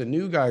 But it's the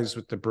new guys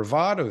with the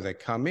bravado that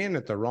come in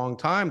at the wrong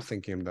time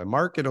thinking the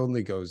market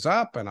only goes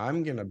up and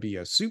I'm going to be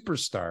a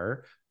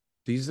superstar.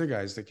 These are the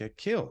guys that get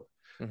killed,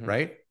 Mm-hmm.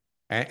 right?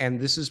 And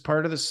this is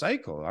part of the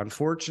cycle.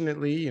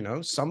 Unfortunately,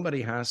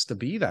 somebody has to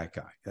be that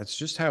guy. That's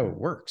just how it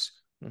works.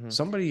 Mm-hmm.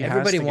 Somebody has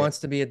Everybody to get. wants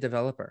to be a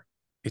developer.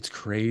 It's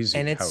crazy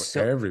And it's how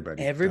so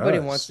everybody everybody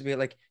wants to does. be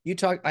like you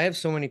talk. I have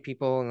so many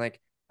people, and like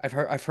I've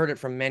heard it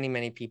from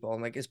many people,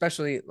 and like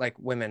especially like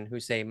women who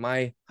say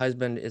my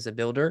husband is a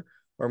builder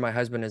or my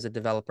husband is a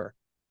developer.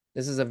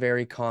 This is a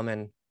very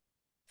common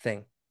thing.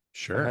 My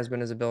Sure.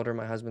 husband is a builder,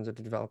 my husband's a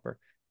developer.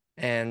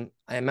 And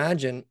I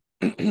imagine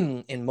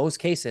in most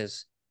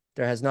cases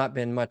there has not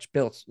been much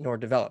built nor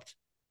developed,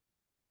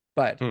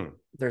 but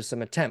there's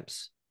some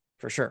attempts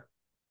for sure,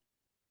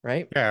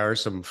 right? Yeah, or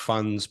some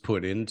funds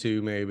put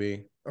into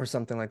maybe. Or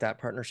something like that,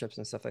 partnerships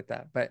and stuff like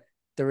that. But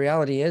the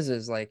reality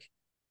is like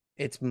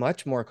it's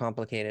much more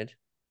complicated,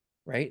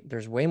 right?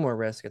 There's way more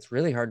risk. It's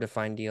really hard to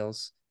find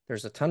deals.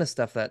 There's a ton of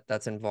stuff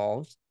that's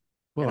involved.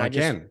 And Well, I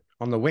just again,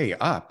 on the way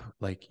up,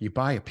 like you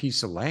buy a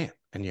piece of land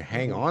and you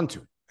hang mm-hmm, on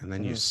to it and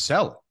then you mm-hmm,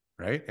 sell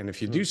it, right? And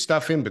if you mm-hmm, do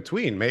stuff in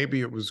between, maybe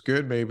it was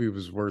good, maybe it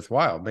was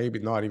worthwhile, maybe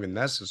not even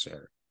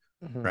necessary,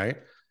 mm-hmm, right?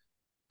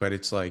 But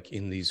it's like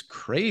in these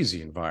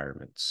crazy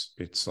environments,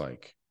 it's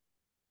like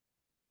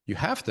you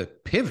have to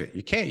pivot.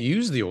 You can't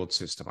use the old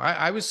system.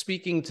 I was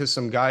speaking to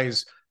some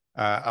guys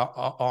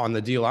on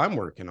the deal I'm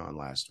working on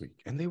last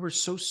week, and they were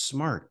so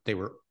smart. They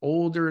were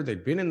older,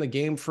 they'd been in the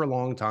game for a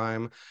long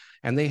time,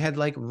 and they had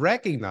like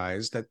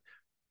recognized that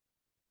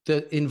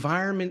the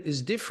environment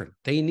is different.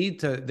 They need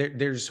to,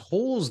 there's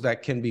holes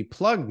that can be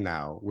plugged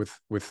now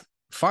with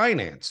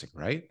financing,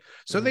 right?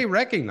 So mm-hmm, they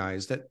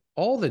recognize that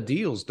all the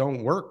deals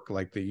don't work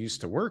like they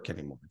used to work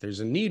anymore. There's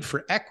a need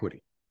for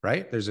equity,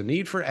 right? There's a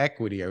need for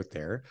equity out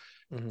there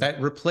mm-hmm,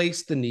 that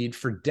replaced the need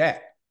for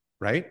debt,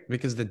 right?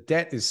 Because the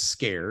debt is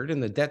scared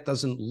and the debt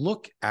doesn't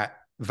look at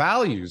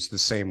values the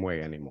same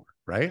way anymore,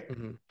 right?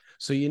 mm-hmm.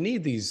 So you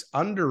need these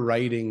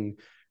underwriting,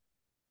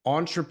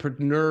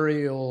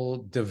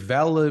 entrepreneurial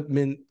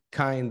development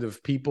kind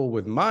of people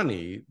with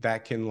money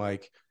that can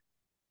like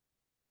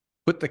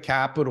put the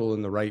capital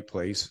in the right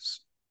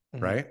places,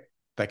 Mm-hmm. right?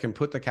 That can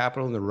put the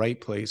capital in the right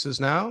places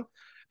now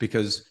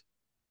because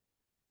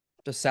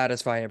To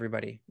satisfy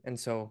everybody. And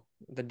so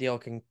the deal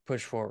can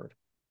push forward.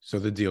 so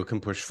the deal can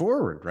push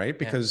forward, right? Yeah.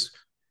 Because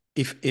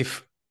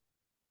if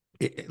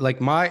like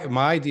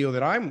my deal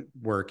that I'm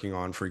working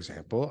on, for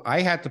example,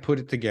 I had to put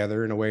it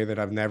together in a way that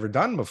I've never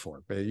done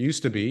before. But it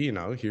used to be,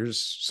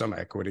 here's some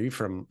equity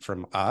from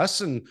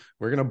us, and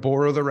we're gonna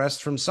borrow the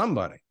rest from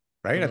somebody,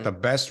 right? At Mm-hmm. the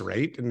best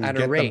rate and At a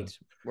get rate,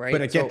 right?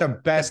 get So the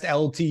best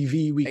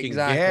LTV we can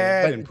exactly.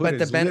 get and But put but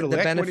the as little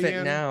equity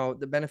in.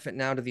 the benefit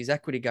now to these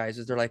equity guys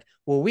is they're like,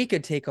 well, we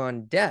could take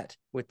on debt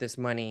with this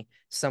money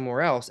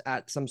somewhere else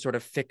at some sort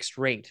of fixed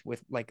rate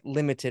with like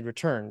limited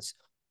returns.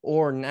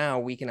 Or now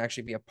we can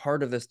actually be a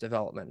part of this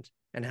development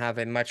and have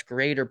a much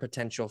greater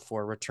potential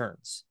for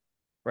returns.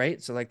 Right.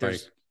 So like Like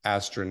there's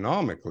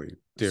astronomically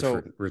so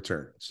different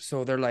returns.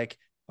 so they're like,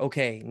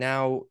 okay,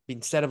 now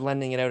instead of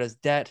lending it out as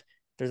debt,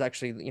 there's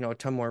actually, a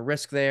ton more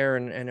risk there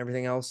and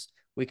everything else.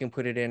 we can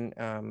put it in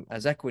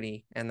as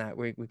equity, and that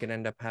we can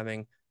end up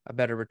having a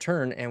better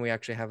return, and we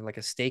actually have like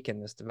a stake in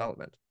this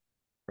development,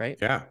 right?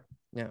 Yeah.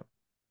 Yeah.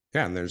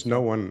 Yeah. And there's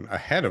no one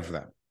ahead of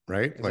them,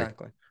 right?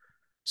 Exactly.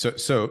 Like,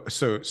 so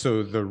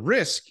the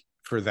risk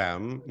for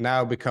them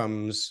now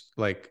becomes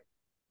like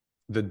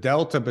the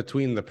delta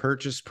between the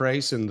purchase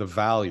price and the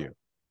value.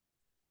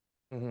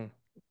 Mm-hmm.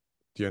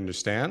 Do you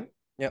understand?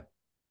 Yep.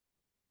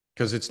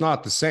 Because it's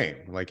not the same.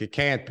 Like it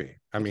can't be. I It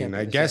can't mean, be I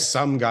the same. guess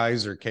some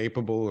guys are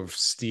capable of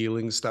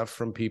stealing stuff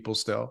from people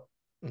still,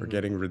 or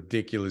getting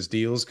ridiculous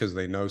deals because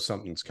they know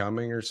something's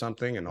coming or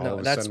something, and all No, of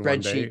a that sudden one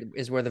day, spreadsheet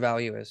is where the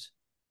value is.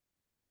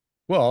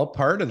 well,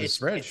 part of the It's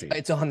spreadsheet,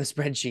 it's on the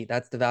spreadsheet.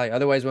 That's the value.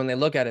 Otherwise, when they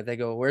look at it, they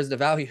go, "Where's the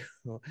value?"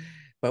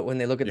 But when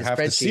they look at you the have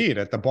to spreadsheet, see it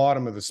at the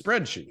bottom of the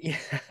spreadsheet. yeah,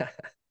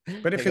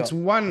 But they if it's go,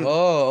 one,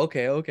 "Oh,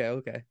 okay,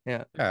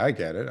 yeah." yeah, I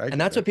get it. I And get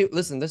that's what it. people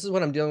listen. This is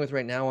what I'm dealing with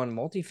right now on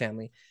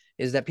multifamily,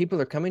 is that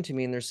people are coming to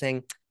me and they're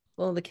saying,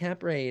 "Well, the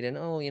cap rate and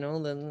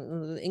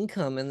the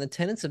income and the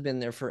tenants have been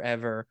there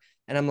forever."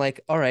 And I'm like,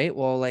 "All right,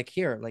 well, like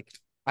here, like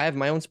I have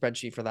my own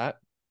spreadsheet for that.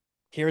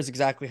 Here's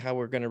exactly how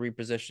we're going to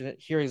reposition it.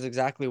 Here is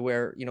exactly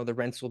where the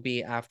rents will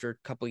be after a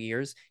couple of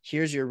years.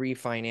 Here's your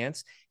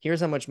refinance. Here's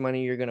how much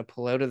money you're going to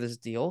pull out of this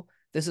deal.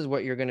 This is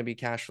what you're going to be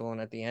cash flowing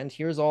at the end.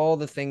 Here's all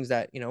the things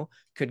that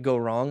could go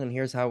wrong, and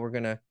here's how we're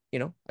going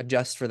to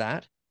adjust for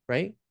that,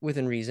 right,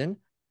 within reason."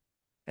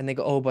 And they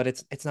go, "Oh, but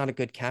it's not a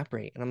good cap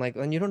rate." And I'm like,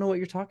 "And you don't know what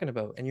you're talking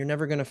about, and you're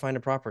never going to find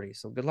a property,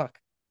 so good luck."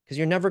 Because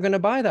you're never going to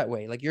buy that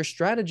way. Like your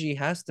strategy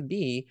has to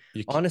be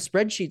You on a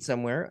spreadsheet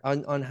somewhere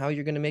on how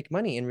you're going to make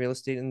money in real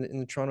estate in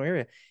the Toronto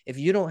area. If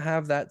you don't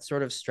have that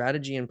sort of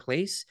strategy in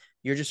place,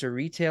 you're just a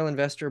retail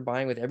investor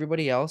buying with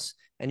everybody else,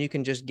 and you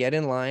can just get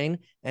in line.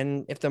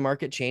 And if the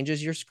market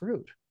changes, you're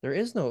screwed. There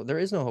is no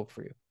hope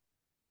for you.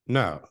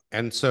 no,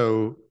 and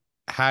so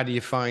how do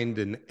you find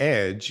an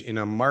edge in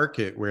a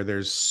market where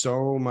there's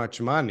so much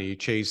money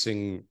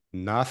chasing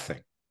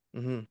nothing,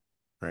 Mm-hmm.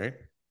 right?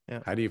 Yeah.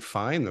 How do you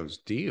find those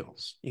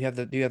deals? You have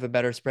a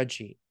better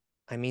spreadsheet.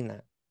 I mean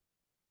that.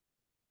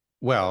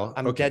 Well,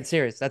 I'm dead okay,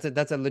 serious. That's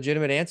a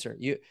legitimate answer.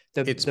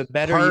 it's The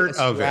better part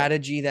of it,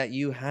 strategy that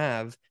you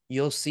have,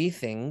 you'll see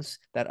things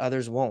that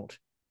others won't.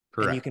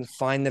 And you can correct?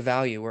 find the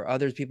value where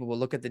others people will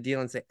look at the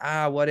deal and say,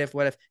 what if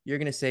you're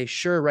going to say,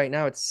 sure, right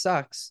now it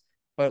sucks,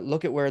 but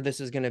look at where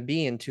this is going to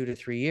be in 2 to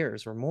 3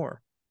 years or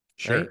more.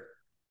 Sure. Right.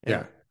 Yeah.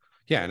 Yeah.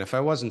 Yeah. And if I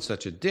wasn't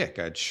such a dick,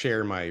 I'd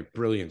share my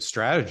brilliant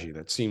strategy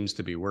that seems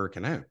to be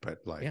working out. But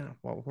like Yeah.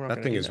 Well, we're not that going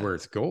to thing do is that.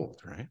 worth gold,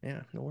 right?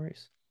 Yeah. No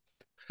worries.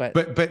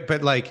 But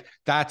But like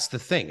that's the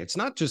thing. It's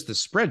not just the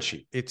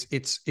spreadsheet.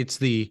 It's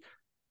the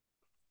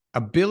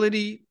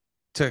ability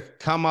to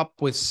come up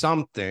with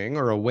something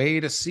or a way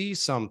to see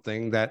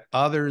something that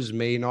others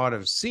may not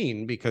have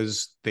seen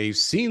because they've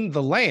seen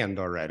the land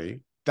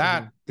already.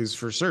 That is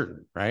for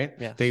certain, right?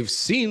 yes. They've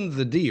seen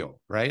the deal,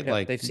 right? Yep.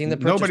 Like They've seen the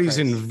purchase nobody's price.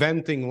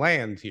 inventing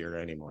land here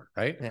anymore,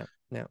 right? Yeah.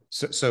 Yeah.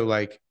 So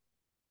like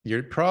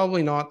you're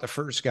probably not the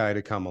first guy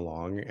to come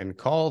along and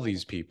call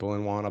these people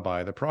and want to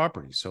buy the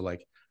property. So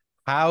like,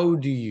 how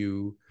do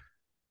you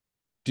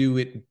do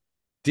it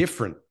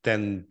different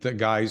than the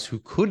guys who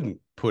couldn't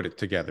put it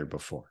together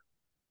before?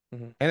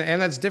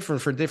 And that's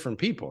different for different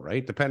people,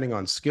 right? Depending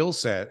on skill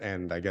set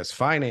and I guess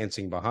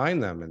financing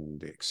behind them and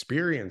the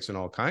experience and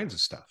all kinds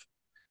of stuff,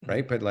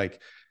 right? But like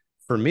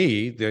for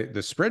me, the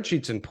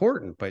spreadsheet's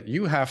important, but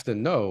you have to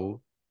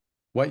know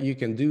what you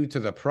can do to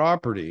the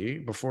property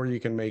before you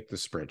can make the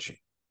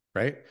spreadsheet,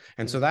 right?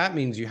 And so that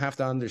means you have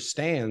to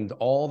understand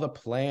all the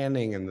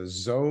planning and the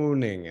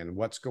zoning and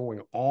what's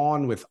going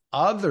on with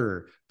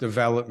other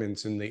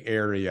developments in the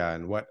area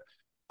and what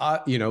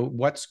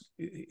what's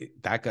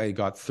that guy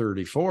got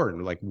 34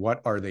 and like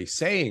what are they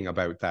saying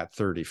about that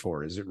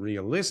 34? Is it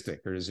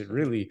realistic or is it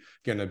really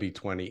going to be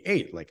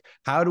 28? Like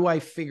how do I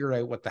figure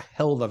out what the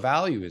hell the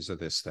value is of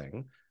this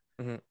thing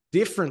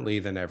differently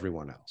than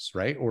everyone else,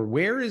 right? Or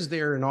where is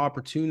there an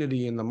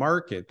opportunity in the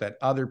market that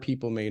other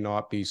people may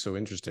not be so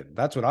interested in?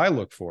 That's what I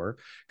look for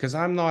because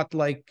I'm not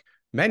like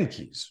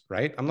Menkes,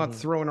 right? I'm not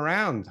throwing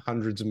around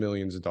hundreds of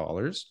millions of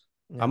dollars.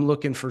 Yeah. I'm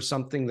looking for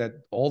something that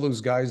all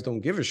those guys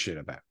don't give a shit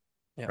about,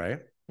 Yeah. right?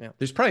 Yeah.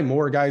 There's probably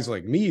more guys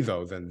like me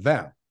though than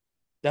them,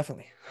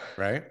 Definitely.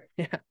 right?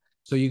 Yeah.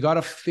 So you got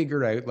to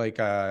figure out like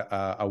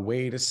a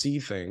way to see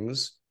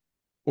things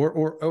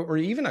or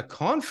even a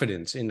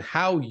confidence in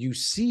how you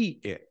see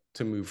it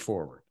to move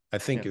forward, I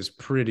think is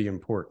pretty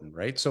important,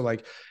 right? So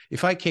like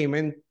if I came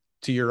in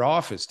to your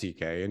office,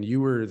 TK, and you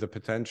were the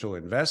potential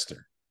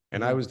investor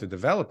and I was the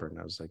developer and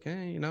I was like,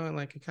 hey,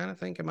 like I kind of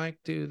think I might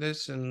do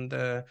this and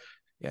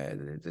yeah,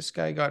 this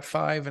guy got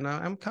 5 and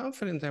I'm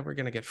confident that we're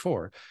going to get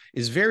 4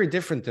 is very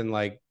different than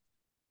like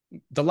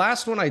the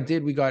last one I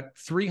did, we got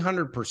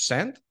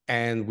 300%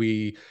 and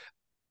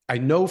I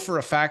know for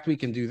a fact we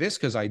can do this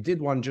because I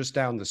did one just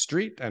down the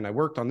street and I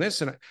worked on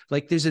this. And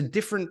like, there's a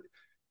different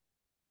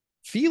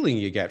feeling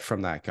you get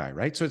from that guy,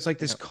 right? So it's like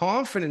this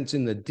confidence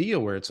in the deal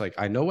where it's like,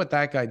 I know what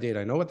that guy did.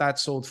 I know what that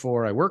sold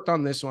for. I worked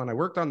on this one. I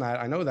worked on that.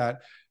 I know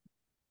that.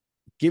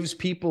 gives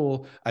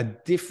people a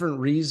different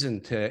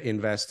reason to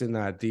invest in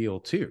that deal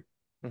too.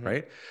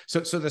 Right. So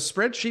the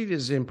spreadsheet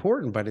is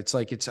important, but it's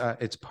like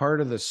it's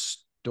part of the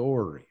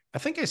story. I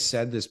think I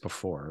said this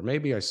before, or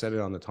maybe I said it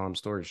on the Tom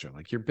Story show.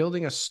 Like, you're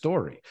building a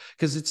story,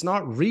 because it's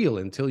not real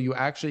until you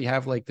actually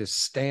have like this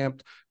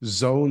stamped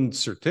zoned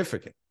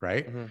certificate,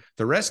 right?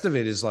 The rest of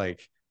it is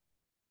like,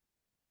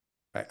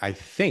 I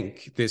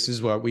think this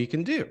is what we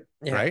can do.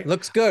 Yeah. Right.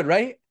 Looks good,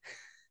 right?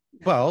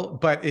 Well,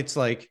 but it's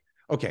like,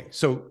 okay,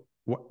 so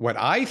what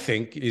I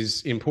think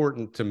is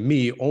important to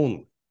me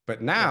only,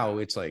 but now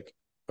it's like,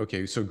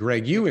 okay, so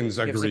Greg Ewins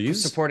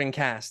agrees, supporting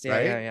cast. Yeah,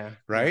 right?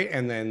 Right.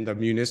 And then the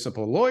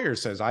municipal lawyer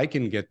says, I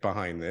can get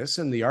behind this.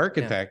 And the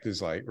architect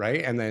is like,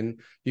 right. And then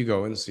you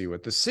go and see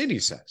what the city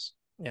says.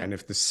 Yeah. And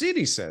if the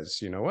city says,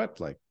 you know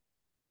what, like,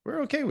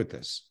 we're okay with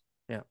this.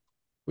 Yeah.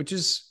 Which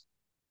is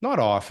not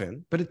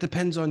often, but it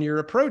depends on your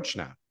approach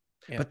now.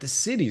 Yeah. But the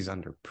city's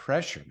under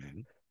pressure,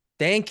 man.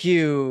 Thank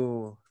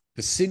you.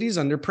 The city's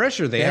under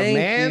pressure. They have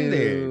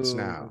mandates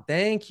now.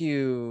 Thank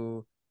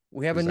you.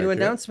 We have a new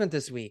announcement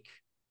this week.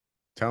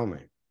 Tell me.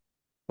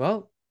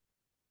 Well,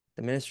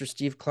 the minister,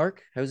 Steve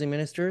Clark, housing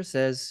minister,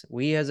 says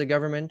we as a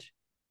government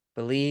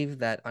believe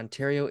that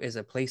Ontario is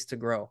a place to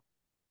grow.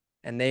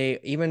 And they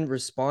even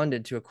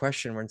responded to a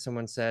question when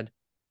someone said,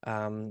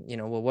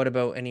 well, what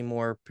about any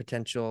more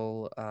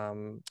potential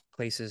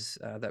places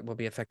that will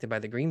be affected by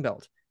the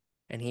Greenbelt?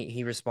 And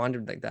he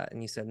responded like that.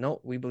 And he said, no,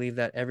 we believe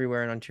that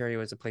everywhere in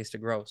Ontario is a place to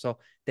grow. So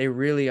they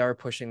really are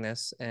pushing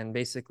this. And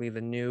basically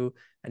the new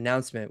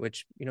announcement,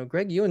 which,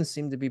 Greg Ewins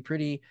seemed to be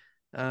pretty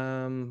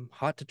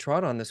hot to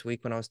trot on this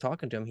week when I was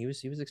talking to him. He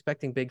was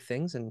expecting big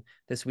things. And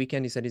this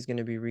weekend, he said he's going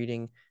to be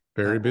reading.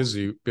 Very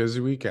busy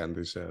weekend,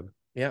 he said.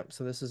 Yeah.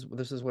 So this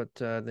is what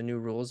the new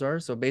rules are.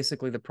 So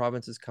basically the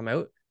province has come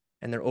out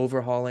and they're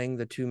overhauling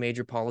the two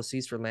major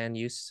policies for land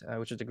use,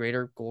 which is the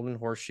Greater Golden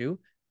Horseshoe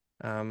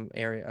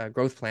area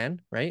growth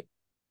plan, right?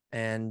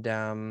 And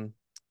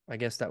I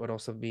guess that would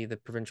also be the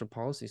provincial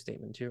policy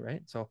statement too,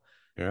 right? So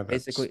yeah,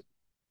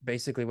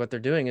 basically what they're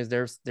doing is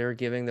they're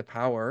giving the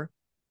power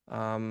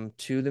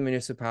to the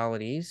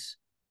municipalities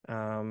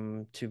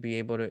to be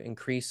able to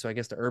increase. So I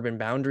guess the urban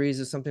boundaries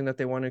is something that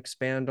they want to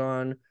expand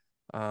on,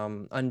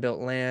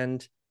 unbuilt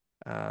land,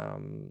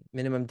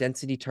 minimum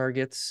density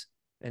targets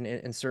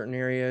in certain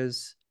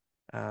areas.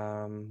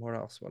 What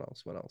else?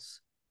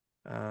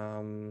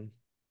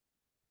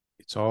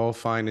 It's all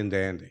fine and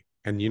dandy.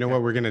 And you know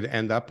what we're going to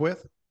end up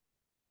with?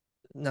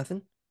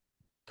 Nothing.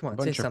 Come on,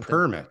 say something. A bunch of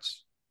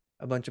permits.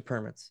 A bunch of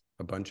permits.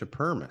 A bunch of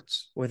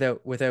permits.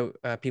 Without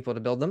people to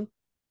build them?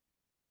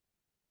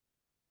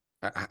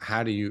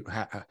 How do you,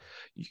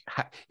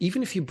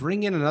 even if you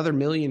bring in another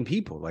million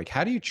people, like,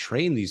 how do you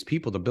train these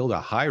people to build a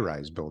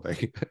high-rise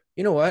building?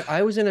 You know what?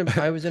 I was in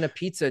a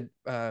pizza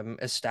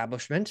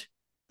establishment.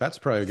 That's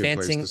probably a good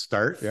place to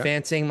start. Yeah.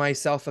 Fancying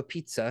myself a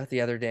pizza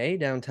the other day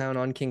downtown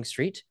on King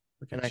Street.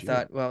 And I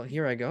thought, well,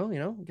 here I go,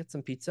 get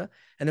some pizza.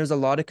 And there's a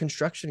lot of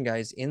construction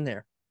guys in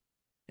there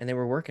and they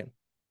were working.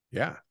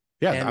 Yeah.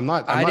 Yeah. And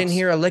I didn't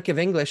hear a lick of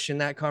English in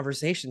that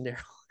conversation,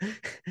 Darryl.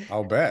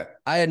 I'll bet.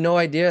 I had no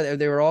idea.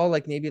 They were all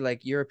like maybe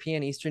like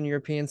European, Eastern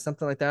European,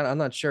 something like that. I'm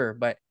not sure,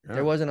 but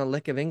there wasn't a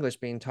lick of English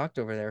being talked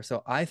over there.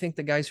 So I think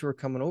the guys who are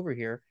coming over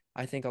here,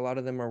 I think a lot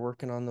of them are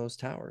working on those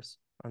towers,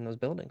 on those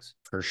buildings.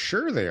 For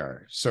sure they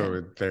are.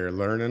 So they're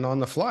learning on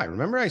the fly.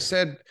 Remember I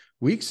said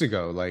weeks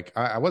ago, like,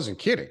 I wasn't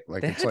kidding.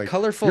 Like, it's like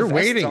colorful vests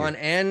waiting on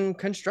and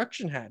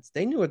construction hats.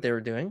 They knew what they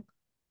were doing.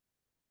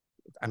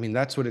 I mean,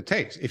 that's what it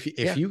takes.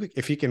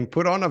 If you can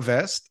put on a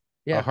vest,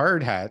 a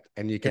hard hat,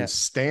 and you can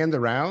stand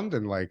around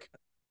and like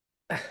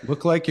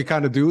look like you're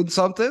kind of doing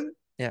something.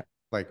 Yeah.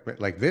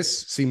 Like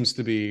this seems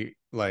to be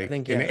like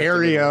an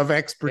area of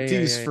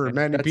expertise for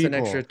many people. That's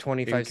an extra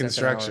 25 cents in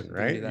construction,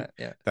 right?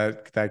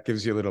 That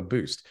gives you a little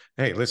boost.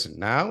 Hey, listen,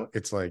 now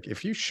it's like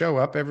if you show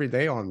up every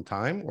day on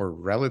time or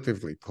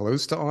relatively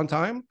close to on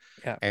time,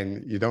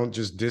 and you don't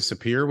just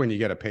disappear when you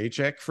get a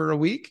paycheck for a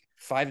week.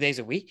 5 days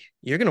a week?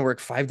 You're going to work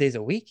 5 days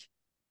a week?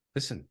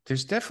 Listen,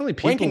 there's definitely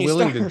people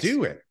willing to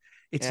do it.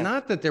 It's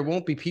not that there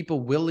won't be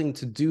people willing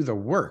to do the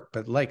work,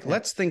 but like,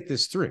 let's think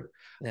this through.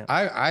 Yeah.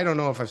 I don't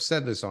know if I've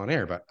said this on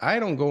air, but I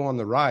don't go on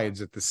the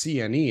rides at the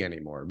CNE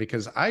anymore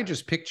because I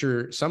just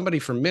picture somebody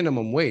for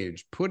minimum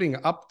wage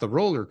putting up the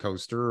roller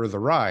coaster or the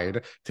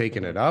ride,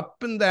 taking it up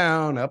and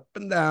down,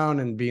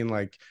 and being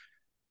like,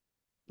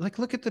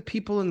 look at the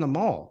people in the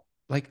mall.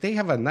 Like, they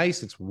have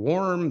it's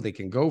warm. They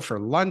can go for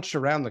lunch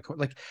around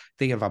like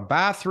they have a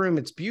bathroom.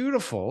 It's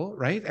beautiful,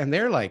 right? And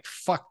they're like,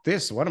 fuck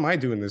this. What am I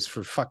doing this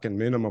for fucking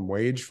minimum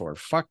wage for?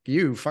 Fuck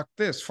you. Fuck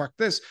this. Fuck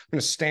this. I'm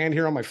going to stand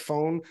here on my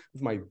phone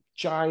with my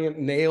giant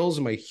nails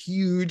and my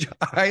huge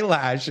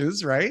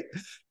eyelashes, right?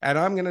 And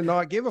I'm going to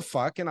not give a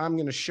fuck. And I'm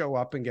going to show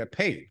up and get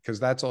paid because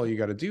that's all you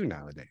got to do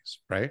nowadays,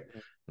 right?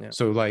 Yeah.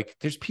 So like,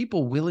 there's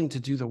people willing to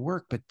do the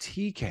work, but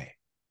TK,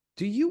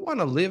 do you want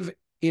to live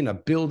in a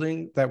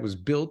building that was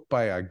built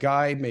by a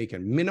guy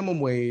making minimum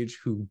wage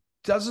who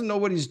doesn't know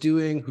what he's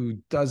doing, who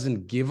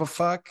doesn't give a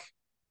fuck?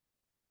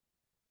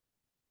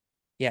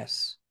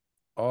 Yes.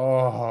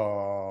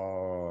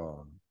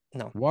 Oh,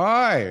 No.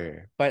 Why?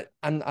 But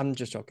I'm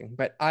just joking.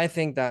 But I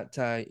think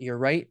that you're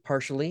right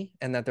partially,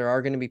 and that there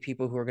are going to be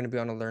people who are going to be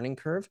on a learning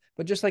curve.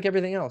 But just like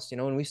everything else,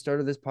 when we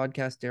started this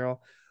podcast, Darryl,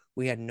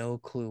 we had no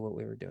clue what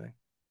we were doing.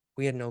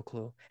 We had no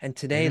clue. And And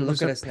today, it look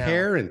was at us now.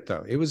 apparent,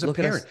 though. It was Look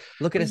at apparent. us.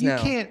 Look at But us now.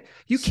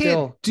 you can't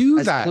Still do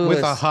as that with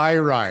a clueless. high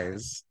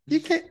rise. You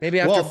can't. Maybe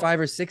after Well, 5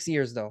 or 6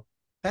 years, though.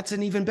 that's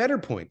an even better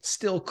point.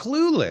 Still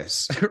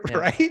clueless, Yeah.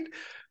 right?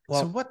 So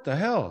Well, what the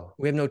hell?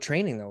 we have no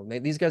training though.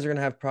 These guys are going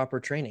to have proper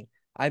training.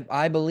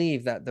 I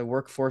believe that the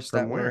workforce From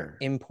that we're where?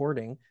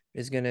 importing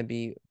is going to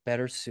be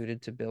better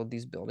suited to build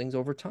these buildings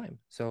over time.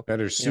 So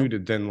Better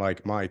suited than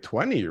like my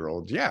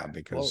 20-year-old. Yeah,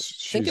 because well,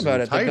 think she's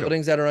about it. The entitled.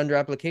 buildings that are under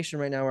application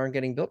right now aren't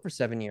getting built for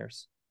 7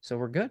 years. So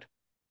we're good.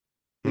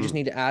 We just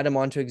need to add them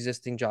onto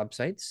existing job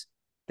sites.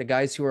 The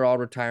guys who are all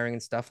retiring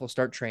and stuff, we'll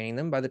start training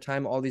them. By the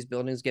time all these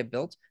buildings get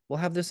built, we'll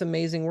have this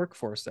amazing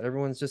workforce that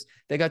everyone's just,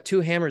 they got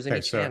 2 hammers in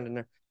each hand.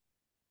 And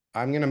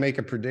I'm going to make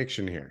a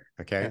prediction here.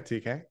 Okay, yeah.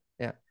 TK?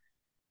 Yeah.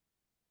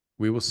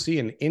 We will see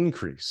an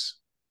increase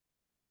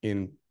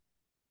in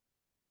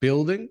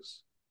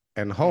buildings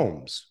and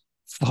homes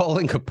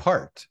falling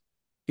apart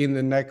in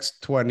the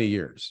next 20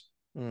 years.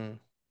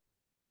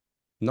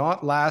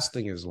 Not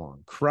lasting as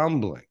long,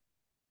 crumbling,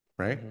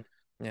 right?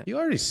 Yeah. You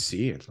already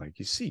see it. Like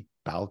you see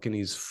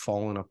balconies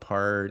falling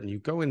apart, and you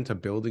go into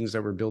buildings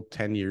that were built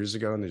 10 years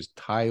ago and there's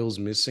tiles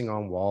missing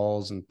on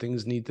walls and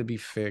things need to be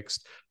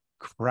fixed,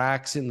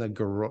 cracks in the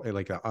garage,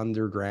 like the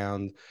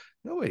underground.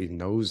 Nobody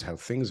knows how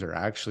things are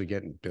actually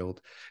getting built.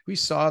 We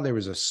saw there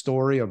was a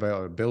story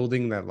about a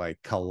building that like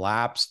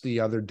collapsed the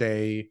other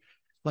day.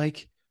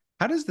 Like,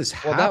 how does this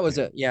happen? Well, that was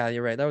yeah,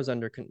 you're right. That was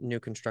under new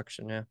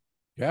construction. Yeah.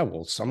 Yeah,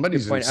 well,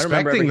 somebody's I don't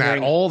remember inspecting that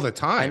hearing, all the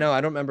time. I know.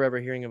 I don't remember ever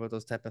hearing about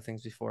those type of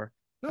things before.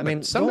 No, I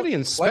mean, somebody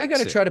why do you got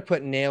to inspects try to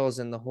put nails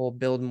in the whole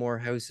build more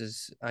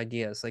houses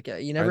ideas? Like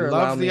you never I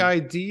allow love me the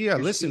idea.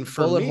 to Listen, shoot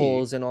for bullet me,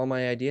 holes in all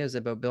my ideas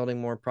about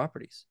building more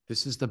properties.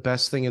 this is the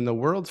best thing in the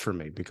world for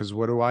me because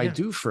what do I Yeah.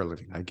 do for a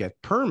living? I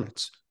get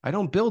permits. I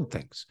don't build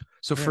things.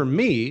 So Yeah. for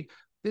me,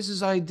 this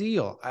is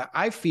ideal.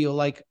 I feel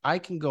like I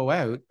can go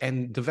out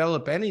and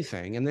develop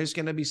anything, and there's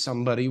going to be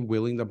somebody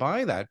willing to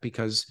buy that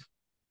because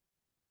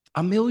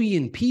a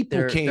million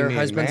people came in. Their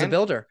husband's man. a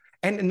builder.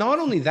 And not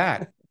only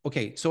that,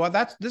 okay, so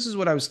this is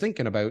what I was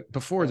thinking about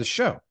before the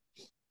show.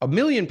 A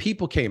million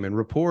people came in,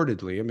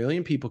 reportedly, a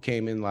million people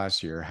came in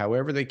last year.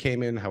 However they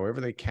came in, however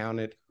they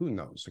counted, who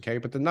knows, okay?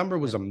 But the number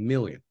was 1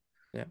 million.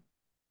 Yeah.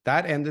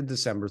 That ended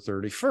December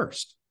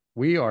 31st.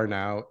 We are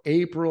now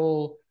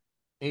April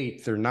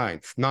 8th or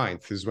 9th.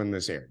 9th is when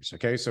this airs,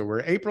 okay? So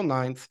we're April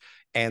 9th,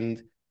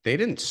 and they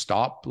didn't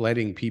stop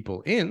letting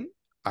people in.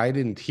 I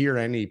didn't hear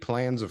any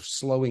plans of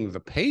slowing the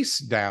pace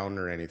down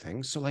or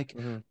anything. So like,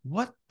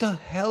 what the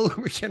hell are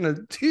we going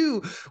to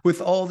do with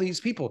all these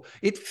people?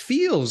 It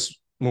feels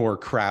more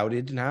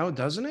crowded now,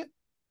 doesn't it?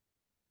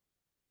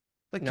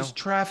 Like there's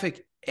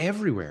traffic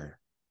everywhere.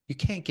 You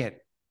can't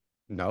get,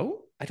 no?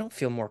 I don't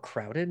feel more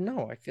crowded.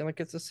 No, I feel like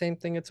it's the same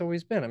thing it's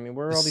always been. I mean,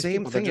 where are all these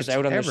same people? They're thing just it's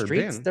out on the ever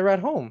streets. been. They're at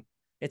home.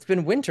 It's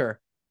been winter.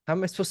 How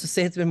am I supposed to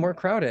say it's been more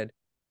crowded?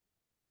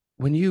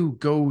 When you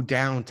go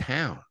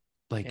downtown,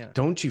 like,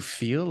 don't you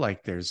feel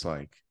like there's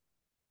like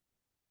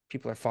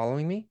people are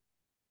following me?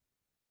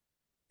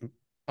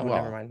 Oh,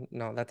 never mind.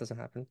 No, that doesn't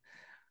happen.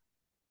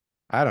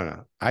 I don't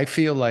know. I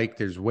feel like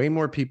there's way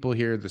more people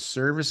here. The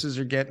services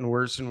are getting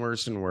worse and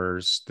worse and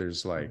worse.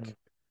 There's like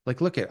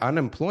look at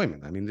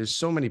unemployment. I mean, there's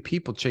so many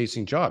people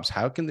chasing jobs.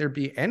 How can there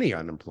be any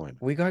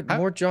unemployment? We got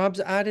more jobs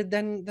added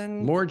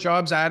than more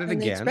jobs added than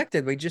again. They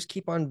expected. We just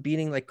keep on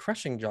beating, like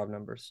crushing job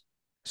numbers.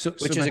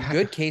 Which is a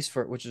good case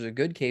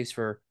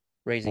for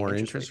raising more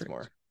interest rates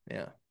more.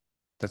 Yeah.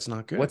 That's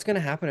not good. What's going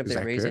to happen if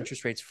they raise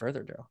interest rates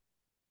further, Darryl?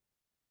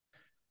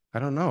 I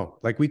don't know.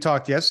 Like we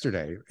talked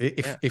yesterday,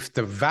 if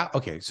the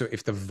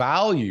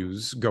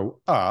values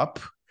go up,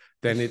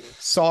 then it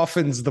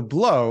softens the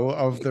blow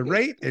of the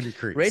rate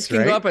increase. Rates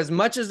can go up as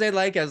much as they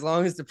like, as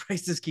long as the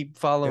prices keep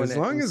following. As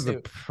long as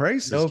the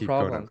prices keep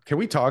going up. Can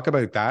we talk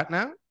about that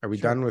now? Are we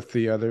done with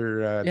the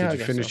other? Did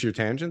you finish your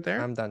tangent there?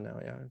 I'm done now.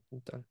 Yeah,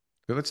 I'm done.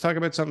 So let's talk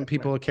about something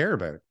people care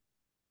about.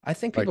 I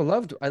think people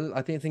loved.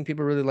 I think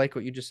people really like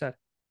what you just said.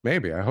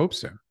 Maybe, I hope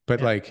so.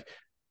 But like,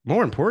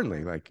 more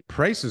importantly, like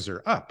prices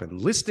are up and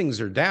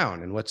listings are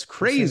down. And what's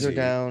crazy, listings are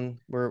down.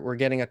 We're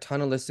getting a ton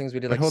of listings. We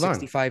did like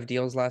 65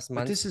 deals last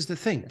month. But this is the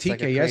thing.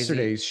 TK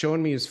yesterday, he's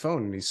showing me his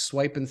phone and he's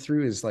swiping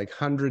through his like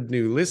 100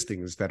 new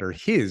listings that are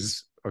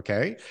his.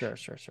 Okay. Sure.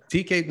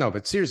 TK, no,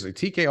 but seriously,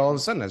 TK all of a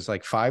sudden has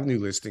like 5 new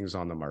listings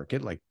on the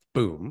market, like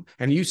boom.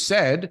 And you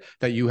said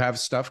that you have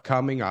stuff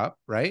coming up,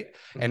 right?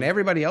 And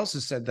everybody else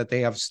has said that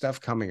they have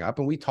stuff coming up.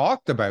 And we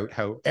talked about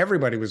how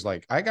everybody was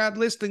like, I got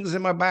listings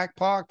in my back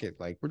pocket.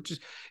 Like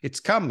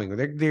it's coming.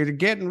 They're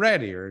getting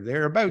ready, or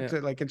they're about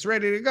to, like, it's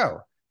ready to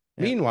go.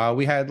 Meanwhile,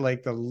 we had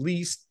like the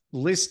least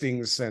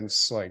listings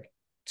since like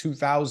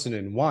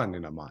 2001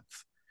 in a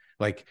month.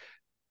 Like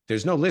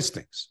there's no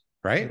listings,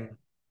 right?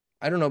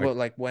 I don't know about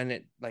like when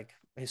it, like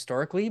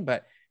historically,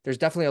 but there's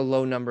definitely a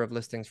low number of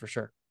listings for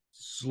sure.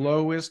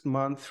 Slowest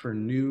month for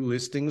new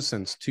listings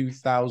since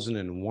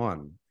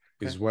 2001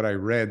 is what I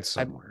read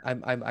somewhere.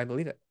 I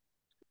believe it.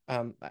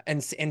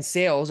 And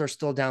sales are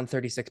still down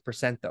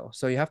 36% though.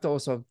 So you have to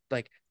also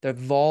like the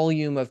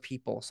volume of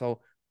people. So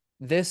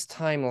this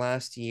time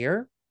last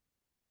year,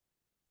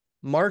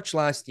 March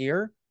last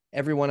year,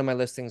 every one of my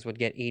listings would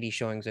get 80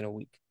 showings in a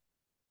week.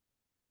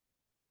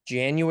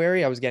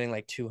 January, I was getting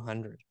like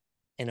 200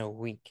 in a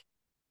week.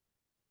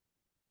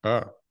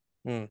 Oh.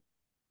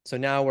 So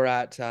now we're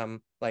at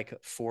like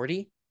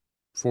 40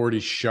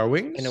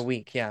 showings in a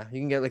week. Yeah,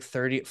 you can get like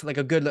 30, like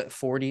a good like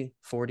 40,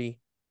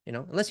 you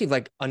know, unless you've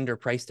like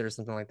underpriced it or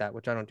something like that,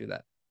 which I don't do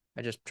that.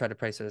 I just try to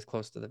price it as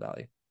close to the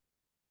value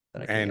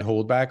that I can and get.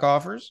 hold back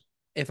offers.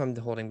 If I'm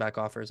holding back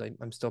offers,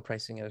 I'm still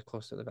pricing it as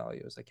close to the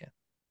value as I can.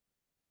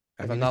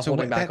 I If mean, I'm not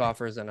holding back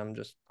offers, then I'm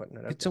just putting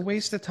it out. It's a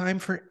waste of time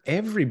for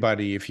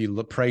everybody if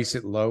you price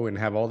it low and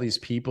have all these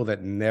people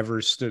that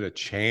never stood a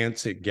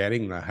chance at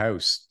getting the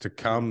house to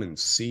come and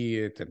see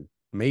it and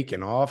make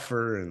an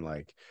offer. And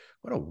like,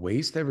 what a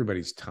waste of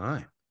everybody's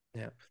time.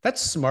 Yeah.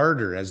 That's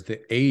smarter as the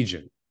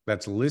agent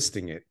that's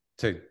listing it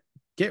to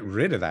get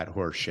rid of that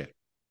horse shit.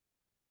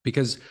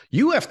 Because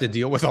you have to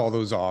deal with all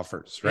those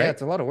offers, right? Yeah,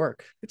 it's a lot of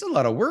work. It's a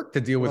lot of work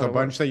to deal with a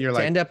bunch that you're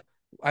like, end up,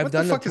 what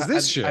the fuck is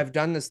this shit? I've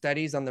done the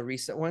studies on the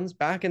recent ones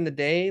back in the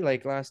day,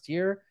 like last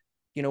year.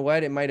 You know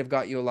what? It might have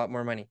got you a lot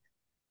more money.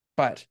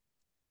 But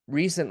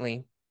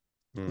recently,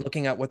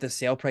 looking at what the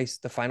sale price,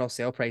 the final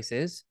sale price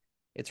is,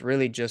 it's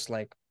really just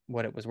like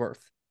what it was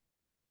worth.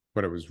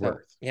 What it was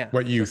worth. Yeah.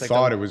 What you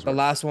thought it was worth. The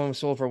last one was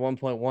sold for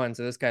 1.1.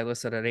 So this guy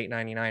listed at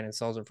 $899 and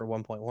sells it for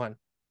 1.1.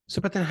 So,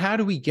 but then how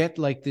do we get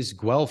like this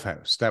Guelph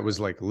house that was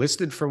like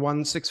listed for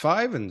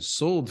 165 and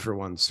sold for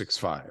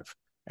 165?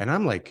 And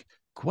I'm like,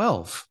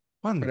 Guelph,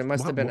 but it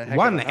must have been a heck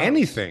of a house.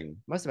 Anything.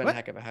 Must have been a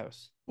heck of a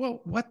house.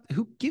 Well, what?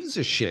 Who gives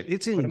a shit?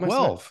 It's in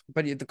Guelph.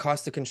 But the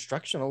cost of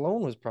construction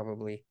alone was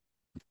probably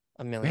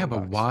 $1 million. Yeah,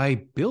 but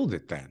why build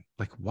it then?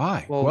 Like,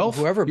 why? Well, Guelph,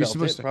 whoever built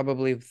it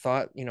probably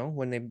thought, you know,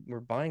 when they were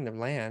buying the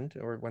land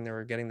or when they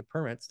were getting the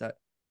permits, that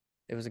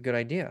it was a good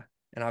idea.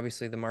 And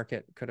obviously the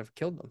market could have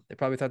killed them. They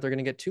probably thought they're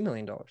going to get $2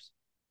 million.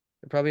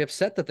 They're probably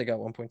upset that they got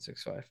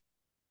 1.65.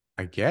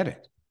 I get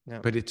it. Yeah.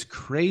 But it's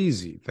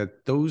crazy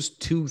that those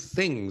two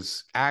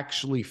things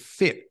actually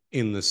fit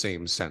in the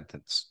same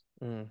sentence.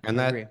 And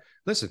that,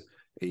 listen,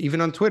 even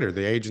on Twitter,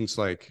 the agent's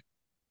like,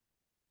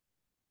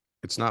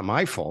 it's not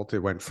my fault. It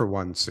went for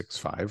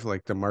 165.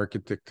 Like the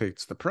market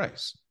dictates the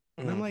price.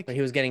 And I'm like, but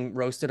he was getting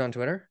roasted on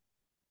Twitter.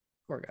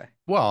 Poor guy.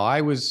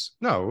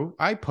 Well,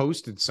 I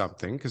posted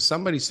something because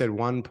somebody said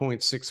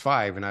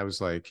 1.65. And I was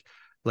like,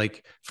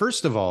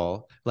 first of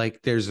all,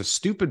 like there's a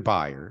stupid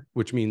buyer,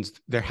 which means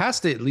there has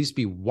to at least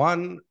be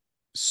one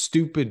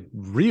stupid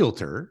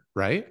realtor,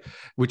 right?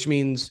 Which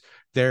means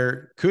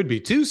there could be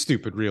two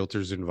stupid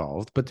realtors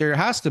involved, but there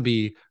has to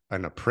be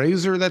an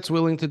appraiser that's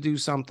willing to do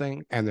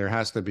something, and there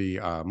has to be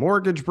a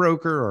mortgage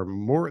broker or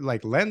more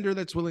like lender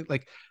that's willing,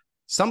 like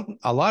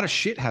a lot of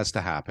shit has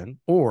to happen,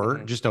 or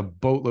just a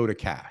boatload of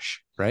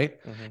cash, right?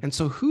 And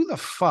so who the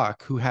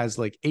fuck who has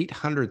like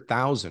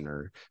 $800,000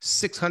 or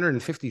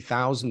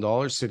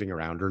 $650,000 sitting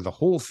around, or the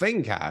whole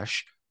thing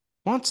cash,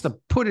 wants to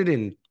put it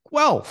in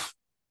Guelph?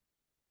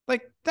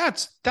 Like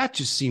that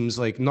just seems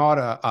like not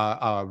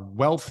a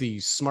wealthy,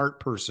 smart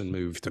person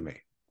move to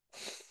me.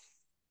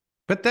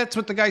 But that's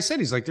what the guy said.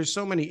 He's like, there's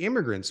so many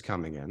immigrants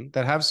coming in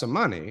that have some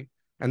money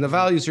and the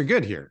values are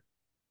good here.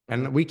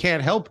 And we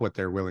can't help what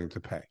they're willing to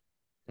pay.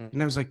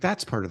 And I was like,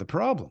 that's part of the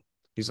problem.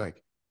 He's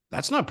like,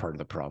 that's not part of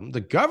the problem. The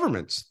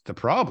government's the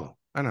problem.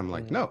 And I'm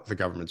like, no, the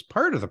government's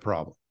part of the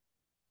problem,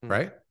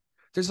 right?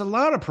 There's a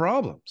lot of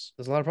problems.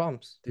 There's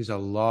a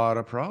lot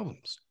of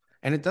problems.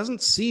 And it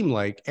doesn't seem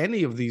like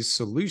any of these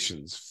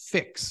solutions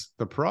fix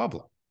the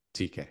problem,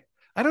 TK.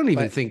 I don't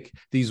even think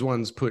these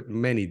ones put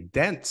many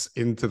dents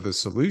into the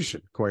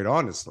solution, quite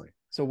honestly.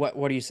 So what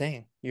are you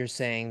saying? You're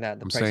saying that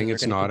the prices saying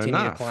it's are going to continue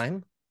enough. to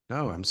climb?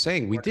 No, I'm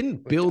saying we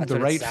didn't build the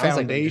right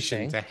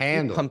foundation to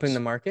handle pumping the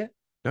market.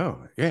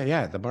 No,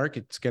 yeah. The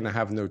market's going to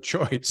have no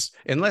choice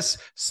unless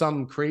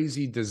some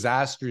crazy,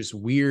 disastrous,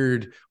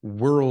 weird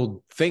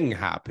world thing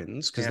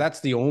happens, because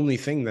that's the only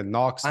thing that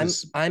knocks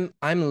this. I'm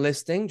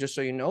listing, just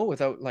so you know,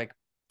 without like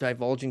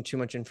divulging too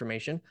much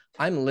information,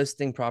 I'm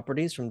listing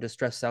properties from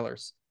distressed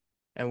sellers,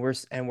 and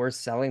we're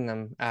selling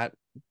them at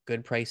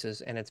good prices,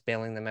 and it's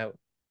bailing them out.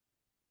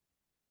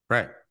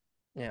 Right.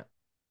 Yeah.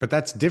 But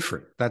that's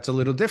different. That's a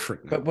little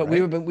different. Now, but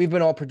right? we've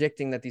been all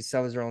predicting that these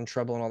sellers are in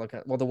trouble and all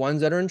that. Well, the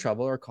ones that are in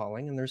trouble are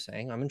calling and they're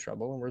saying, I'm in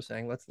trouble. And we're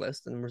saying, let's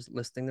list. And we're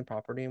listing the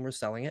property and we're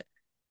selling it.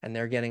 And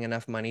they're getting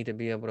enough money to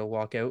be able to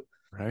walk out.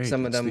 Right.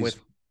 Some of them with,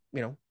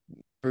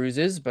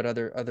 bruises, but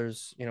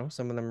others,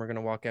 some of them are going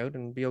to walk out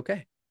and be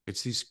okay.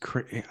 It's these,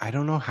 I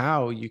don't know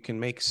how you can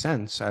make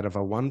sense out of a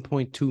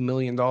 $1.2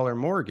 million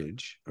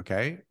mortgage,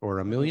 okay? Or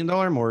 $1 million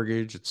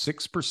mortgage at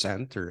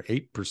 6% or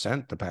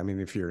 8%. I mean,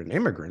 if you're an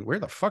immigrant, where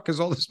the fuck is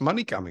all this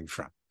money coming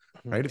from,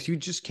 right? If you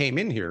just came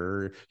in here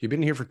or you've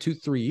been here for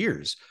 2-3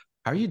 years,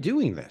 how are you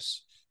doing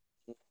this?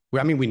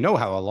 Well, I mean, we know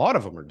how a lot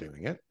of them are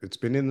doing it. It's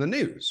been in the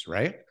news,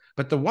 right?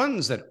 But the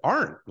ones that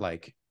aren't,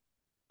 like,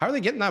 how are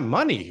they getting that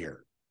money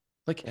here?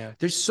 Like, Yeah.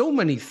 there's so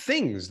many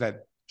things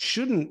that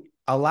shouldn't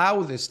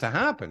allow this to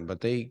happen,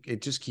 but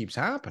it just keeps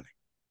happening.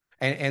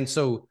 And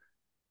so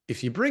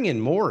if you bring in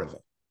more of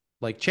it,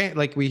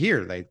 like we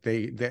hear,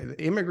 the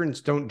immigrants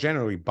don't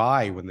generally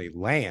buy when they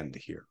land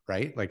here,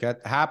 right? Like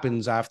that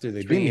happens after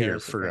they've been here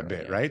for a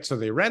bit, right? So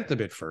they rent a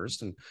bit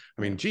first. And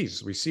I mean,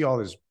 geez, we see all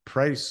this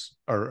price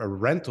or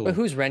rental. But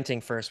who's renting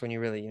first when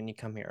you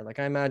come here? Like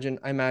I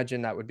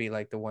imagine that would be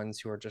like the ones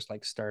who are just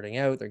like starting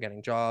out, they're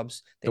getting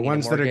jobs, the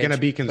ones that are going to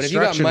be construction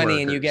But if you got money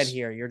workers. And you get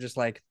here, you're just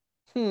like,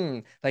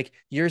 like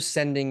you're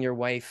sending your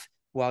wife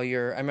while I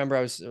remember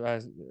I was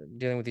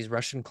dealing with these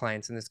Russian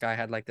clients, and this guy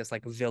had like this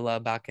like villa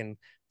back in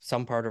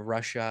some part of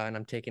Russia, and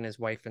I'm taking his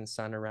wife and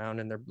son around,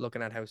 and they're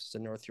looking at houses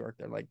in North York.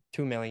 They're like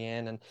 2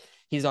 million, and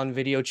he's on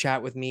video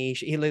chat with me.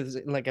 He lives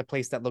in like a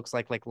place that looks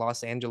like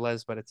Los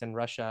Angeles, but it's in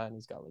Russia, and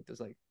he's got like this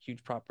like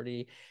huge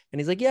property,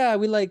 and he's like, yeah,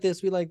 we like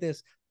this.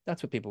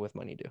 That's what people with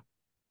money do.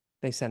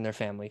 They send their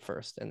family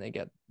first, and they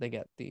get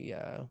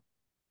the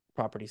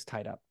properties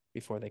tied up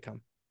before they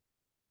come.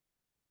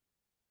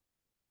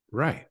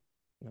 Right.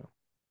 No.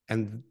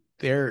 And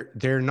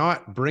they're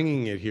not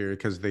bringing it here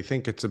because they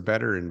think it's a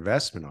better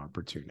investment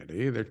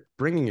opportunity. They're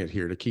bringing it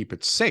here to keep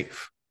it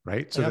safe,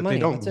 right? So that they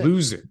don't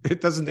lose it. It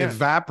doesn't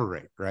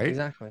evaporate, right?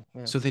 Exactly.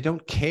 Yeah. So they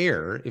don't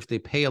care if they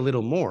pay a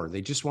little more.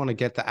 They just want to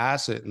get the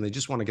asset and they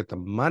just want to get the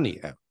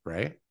money out,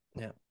 right?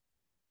 Yeah.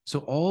 So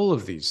all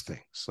of these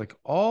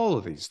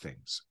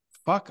things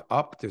fuck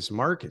up this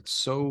market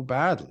so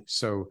badly.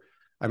 So,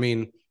 I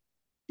mean,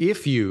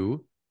 if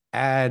you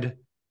add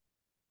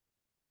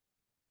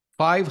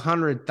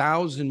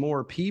 500,000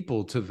 more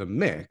people to the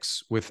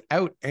mix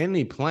without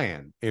any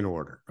plan in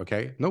order.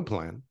 Okay. No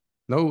plan,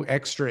 no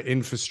extra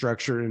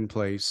infrastructure in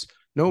place,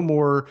 no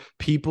more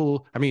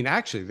people. I mean,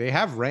 actually, they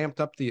have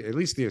ramped up at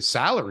least the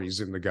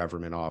salaries in the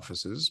government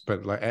offices,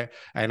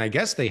 and I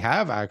guess they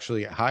have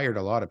actually hired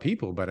a lot of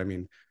people. But I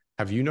mean,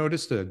 have you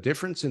noticed a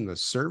difference in the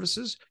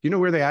services? You know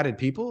where they added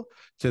people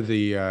to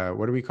the,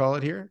 what do we call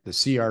it here? The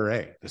CRA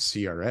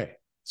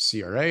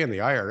and the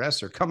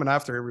IRS are coming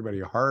after everybody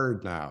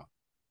hard now.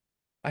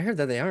 I heard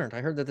that they aren't.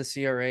 I heard that the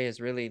CRA is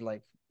really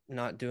like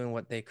not doing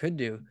what they could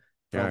do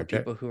for all the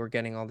people who are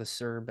getting all the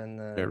CERB and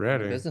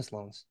the business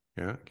loans.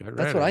 Yeah, get ready.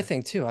 That's what I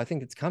think too. I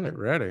think it's coming. Get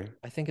ready.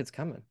 I think it's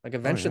coming. Like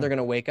eventually they're going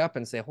to wake up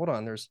and say, "Hold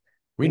on,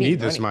 we need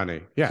this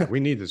money." Yeah, we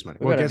need this money.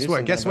 Well, guess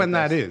what? Guess when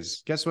that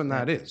is. Guess when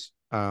that is.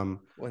 When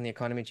the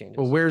economy changes.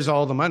 Well, where's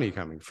all the money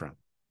coming from?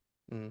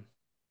 Well,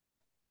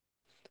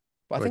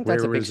 I think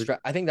that's a big.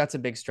 I think that's a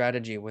big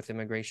strategy with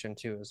immigration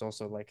too. Is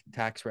also like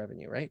tax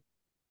revenue, right?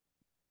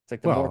 It's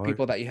like the more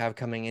people that you have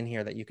coming in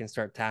here that you can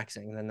start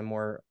taxing, then the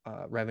more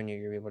revenue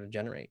you're able to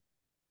generate.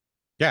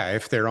 Yeah,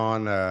 if they're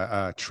on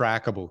a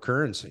trackable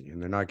currency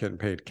and they're not getting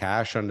paid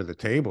cash under the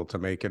table to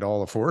make it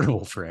all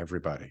affordable for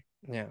everybody.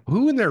 Yeah.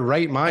 Who in their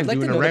right mind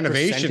doing a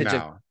renovation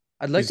now?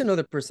 I'd like to know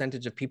the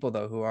percentage of people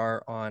though who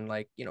are on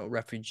like,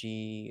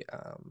 refugee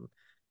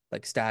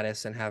like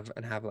status and have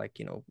like,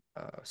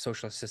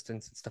 social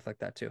assistance and stuff like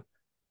that too.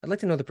 I'd like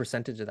to know the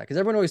percentage of that, because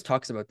everyone always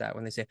talks about that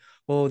when they say,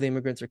 oh, the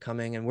immigrants are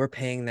coming and we're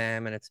paying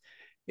them. And it's,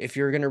 if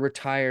you're going to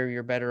retire,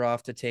 you're better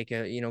off to take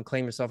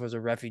claim yourself as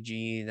a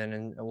refugee than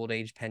an old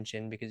age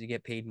pension because you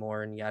get paid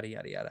more and yada,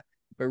 yada, yada.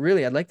 But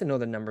really, I'd like to know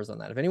the numbers on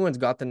that. If anyone's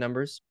got the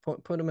numbers,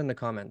 put them in the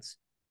comments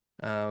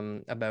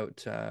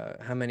about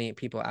how many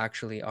people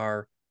actually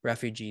are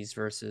refugees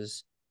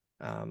versus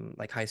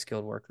like high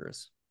skilled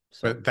workers.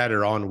 So, but that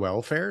are on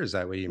welfare? Is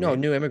that what you mean? No,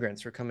 new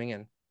immigrants are coming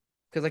in.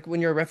 Because like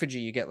when you're a refugee,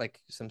 you get like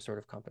some sort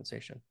of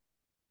compensation.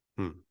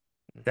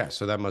 Yeah,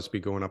 so that must be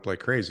going up like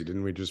crazy.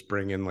 Didn't we just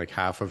bring in like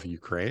half of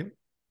Ukraine?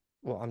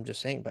 Well, I'm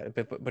just saying, but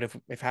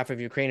if half of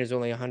Ukraine is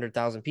only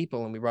 100,000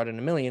 people and we brought in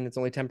 1 million, it's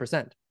only 10%.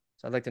 So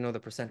I'd like to know the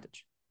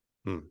percentage.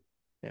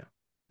 Yeah.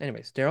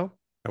 Anyways, Darryl?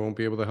 I won't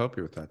be able to help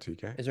you with that,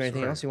 TK. Is there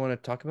anything else you want to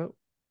talk about?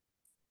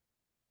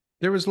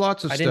 There was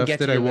lots of stuff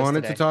that I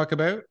wanted to talk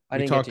about.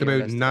 We talked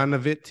about none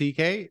of it,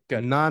 TK.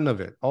 Good. None of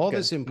it. All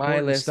this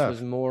important stuff. My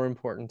list was more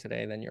important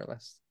today than your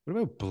list. What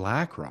about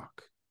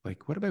BlackRock?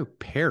 Like, what about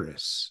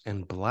Paris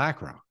and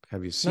BlackRock?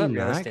 Have you seen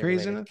that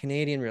craziness?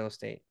 Canadian real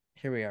estate.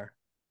 Here we are.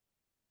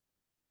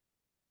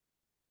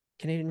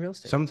 Canadian real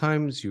estate.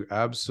 Sometimes you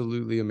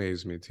absolutely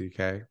amaze me,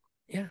 TK.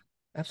 Yeah,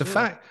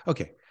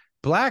 absolutely.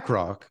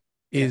 BlackRock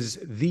is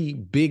the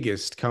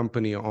biggest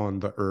company on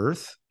the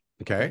earth.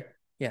 Okay.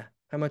 Yeah.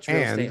 How much real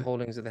estate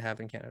holdings do they have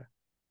in Canada?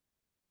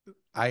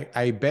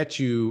 I bet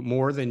you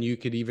more than you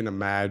could even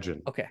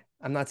imagine. Okay.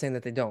 I'm not saying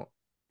that they don't.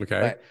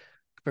 Okay. But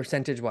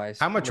percentage wise,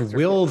 how much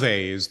will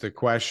they is the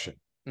question.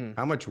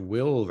 How much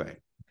will they?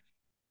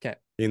 Okay.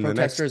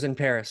 Protesters in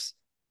Paris.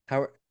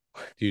 How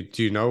do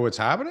you know what's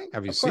happening?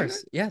 Have you seen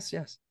it? Yes.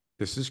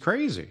 This is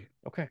crazy.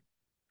 Okay.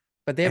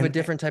 But they have a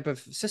different type of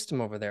system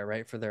over there,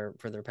 right? For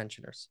their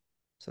pensioners.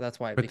 So that's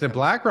why the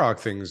BlackRock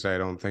things, I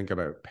don't think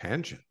about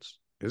pensions.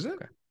 Is it?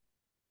 Okay.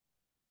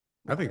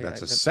 I think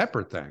that's a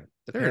separate thing.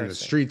 They're in the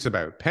streets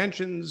about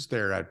pensions.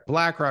 They're at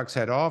BlackRock's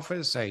head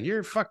office saying,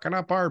 you're fucking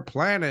up our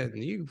planet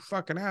and you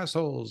fucking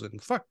assholes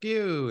and fuck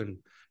you. And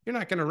you're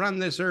not going to run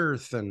this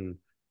earth.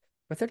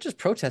 But they're just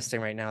protesting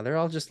right now. They're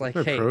all just like,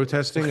 they're hey,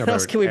 protesting what about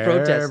else can we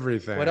protest?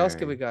 everything. What else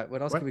can we got?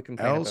 What else can we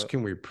complain about? What else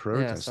can we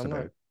protest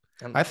about?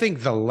 I'm I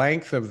think the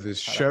length of this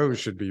show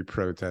should be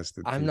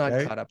protested. I'm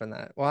not caught up in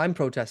that. Well, I'm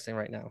protesting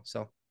right now.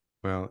 So,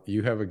 well,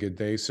 you have a good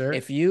day, sir.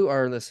 If you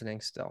are listening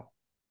still,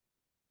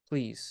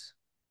 please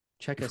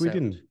check us out. If we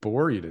didn't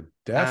bore you to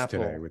death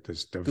today with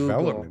this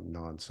development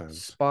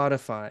nonsense.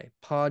 Spotify,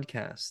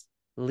 podcast,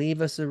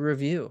 leave us a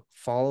review.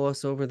 Follow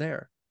us over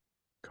there.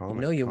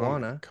 Comment. You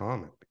wanna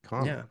comment.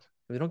 Yeah,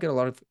 we don't get a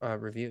lot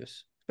of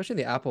reviews,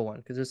 especially the Apple one,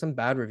 because there's some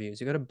bad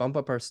reviews. You got to bump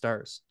up our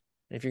stars.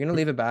 And if you're gonna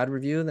leave a bad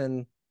review,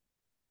 then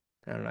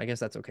I don't know. I guess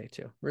that's okay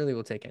too. Really,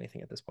 we'll take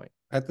anything at this point.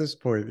 At this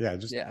point, yeah,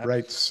 just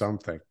write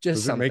something.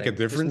 Does it make a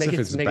difference if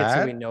it's bad?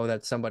 It so we know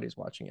that somebody's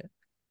watching it.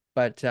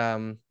 But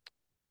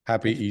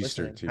happy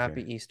Easter, TK.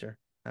 Happy Easter.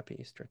 Happy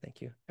Easter.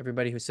 Thank you,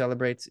 everybody who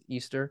celebrates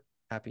Easter.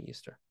 Happy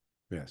Easter.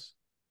 Yes,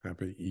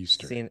 happy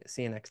Easter.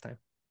 See you next time.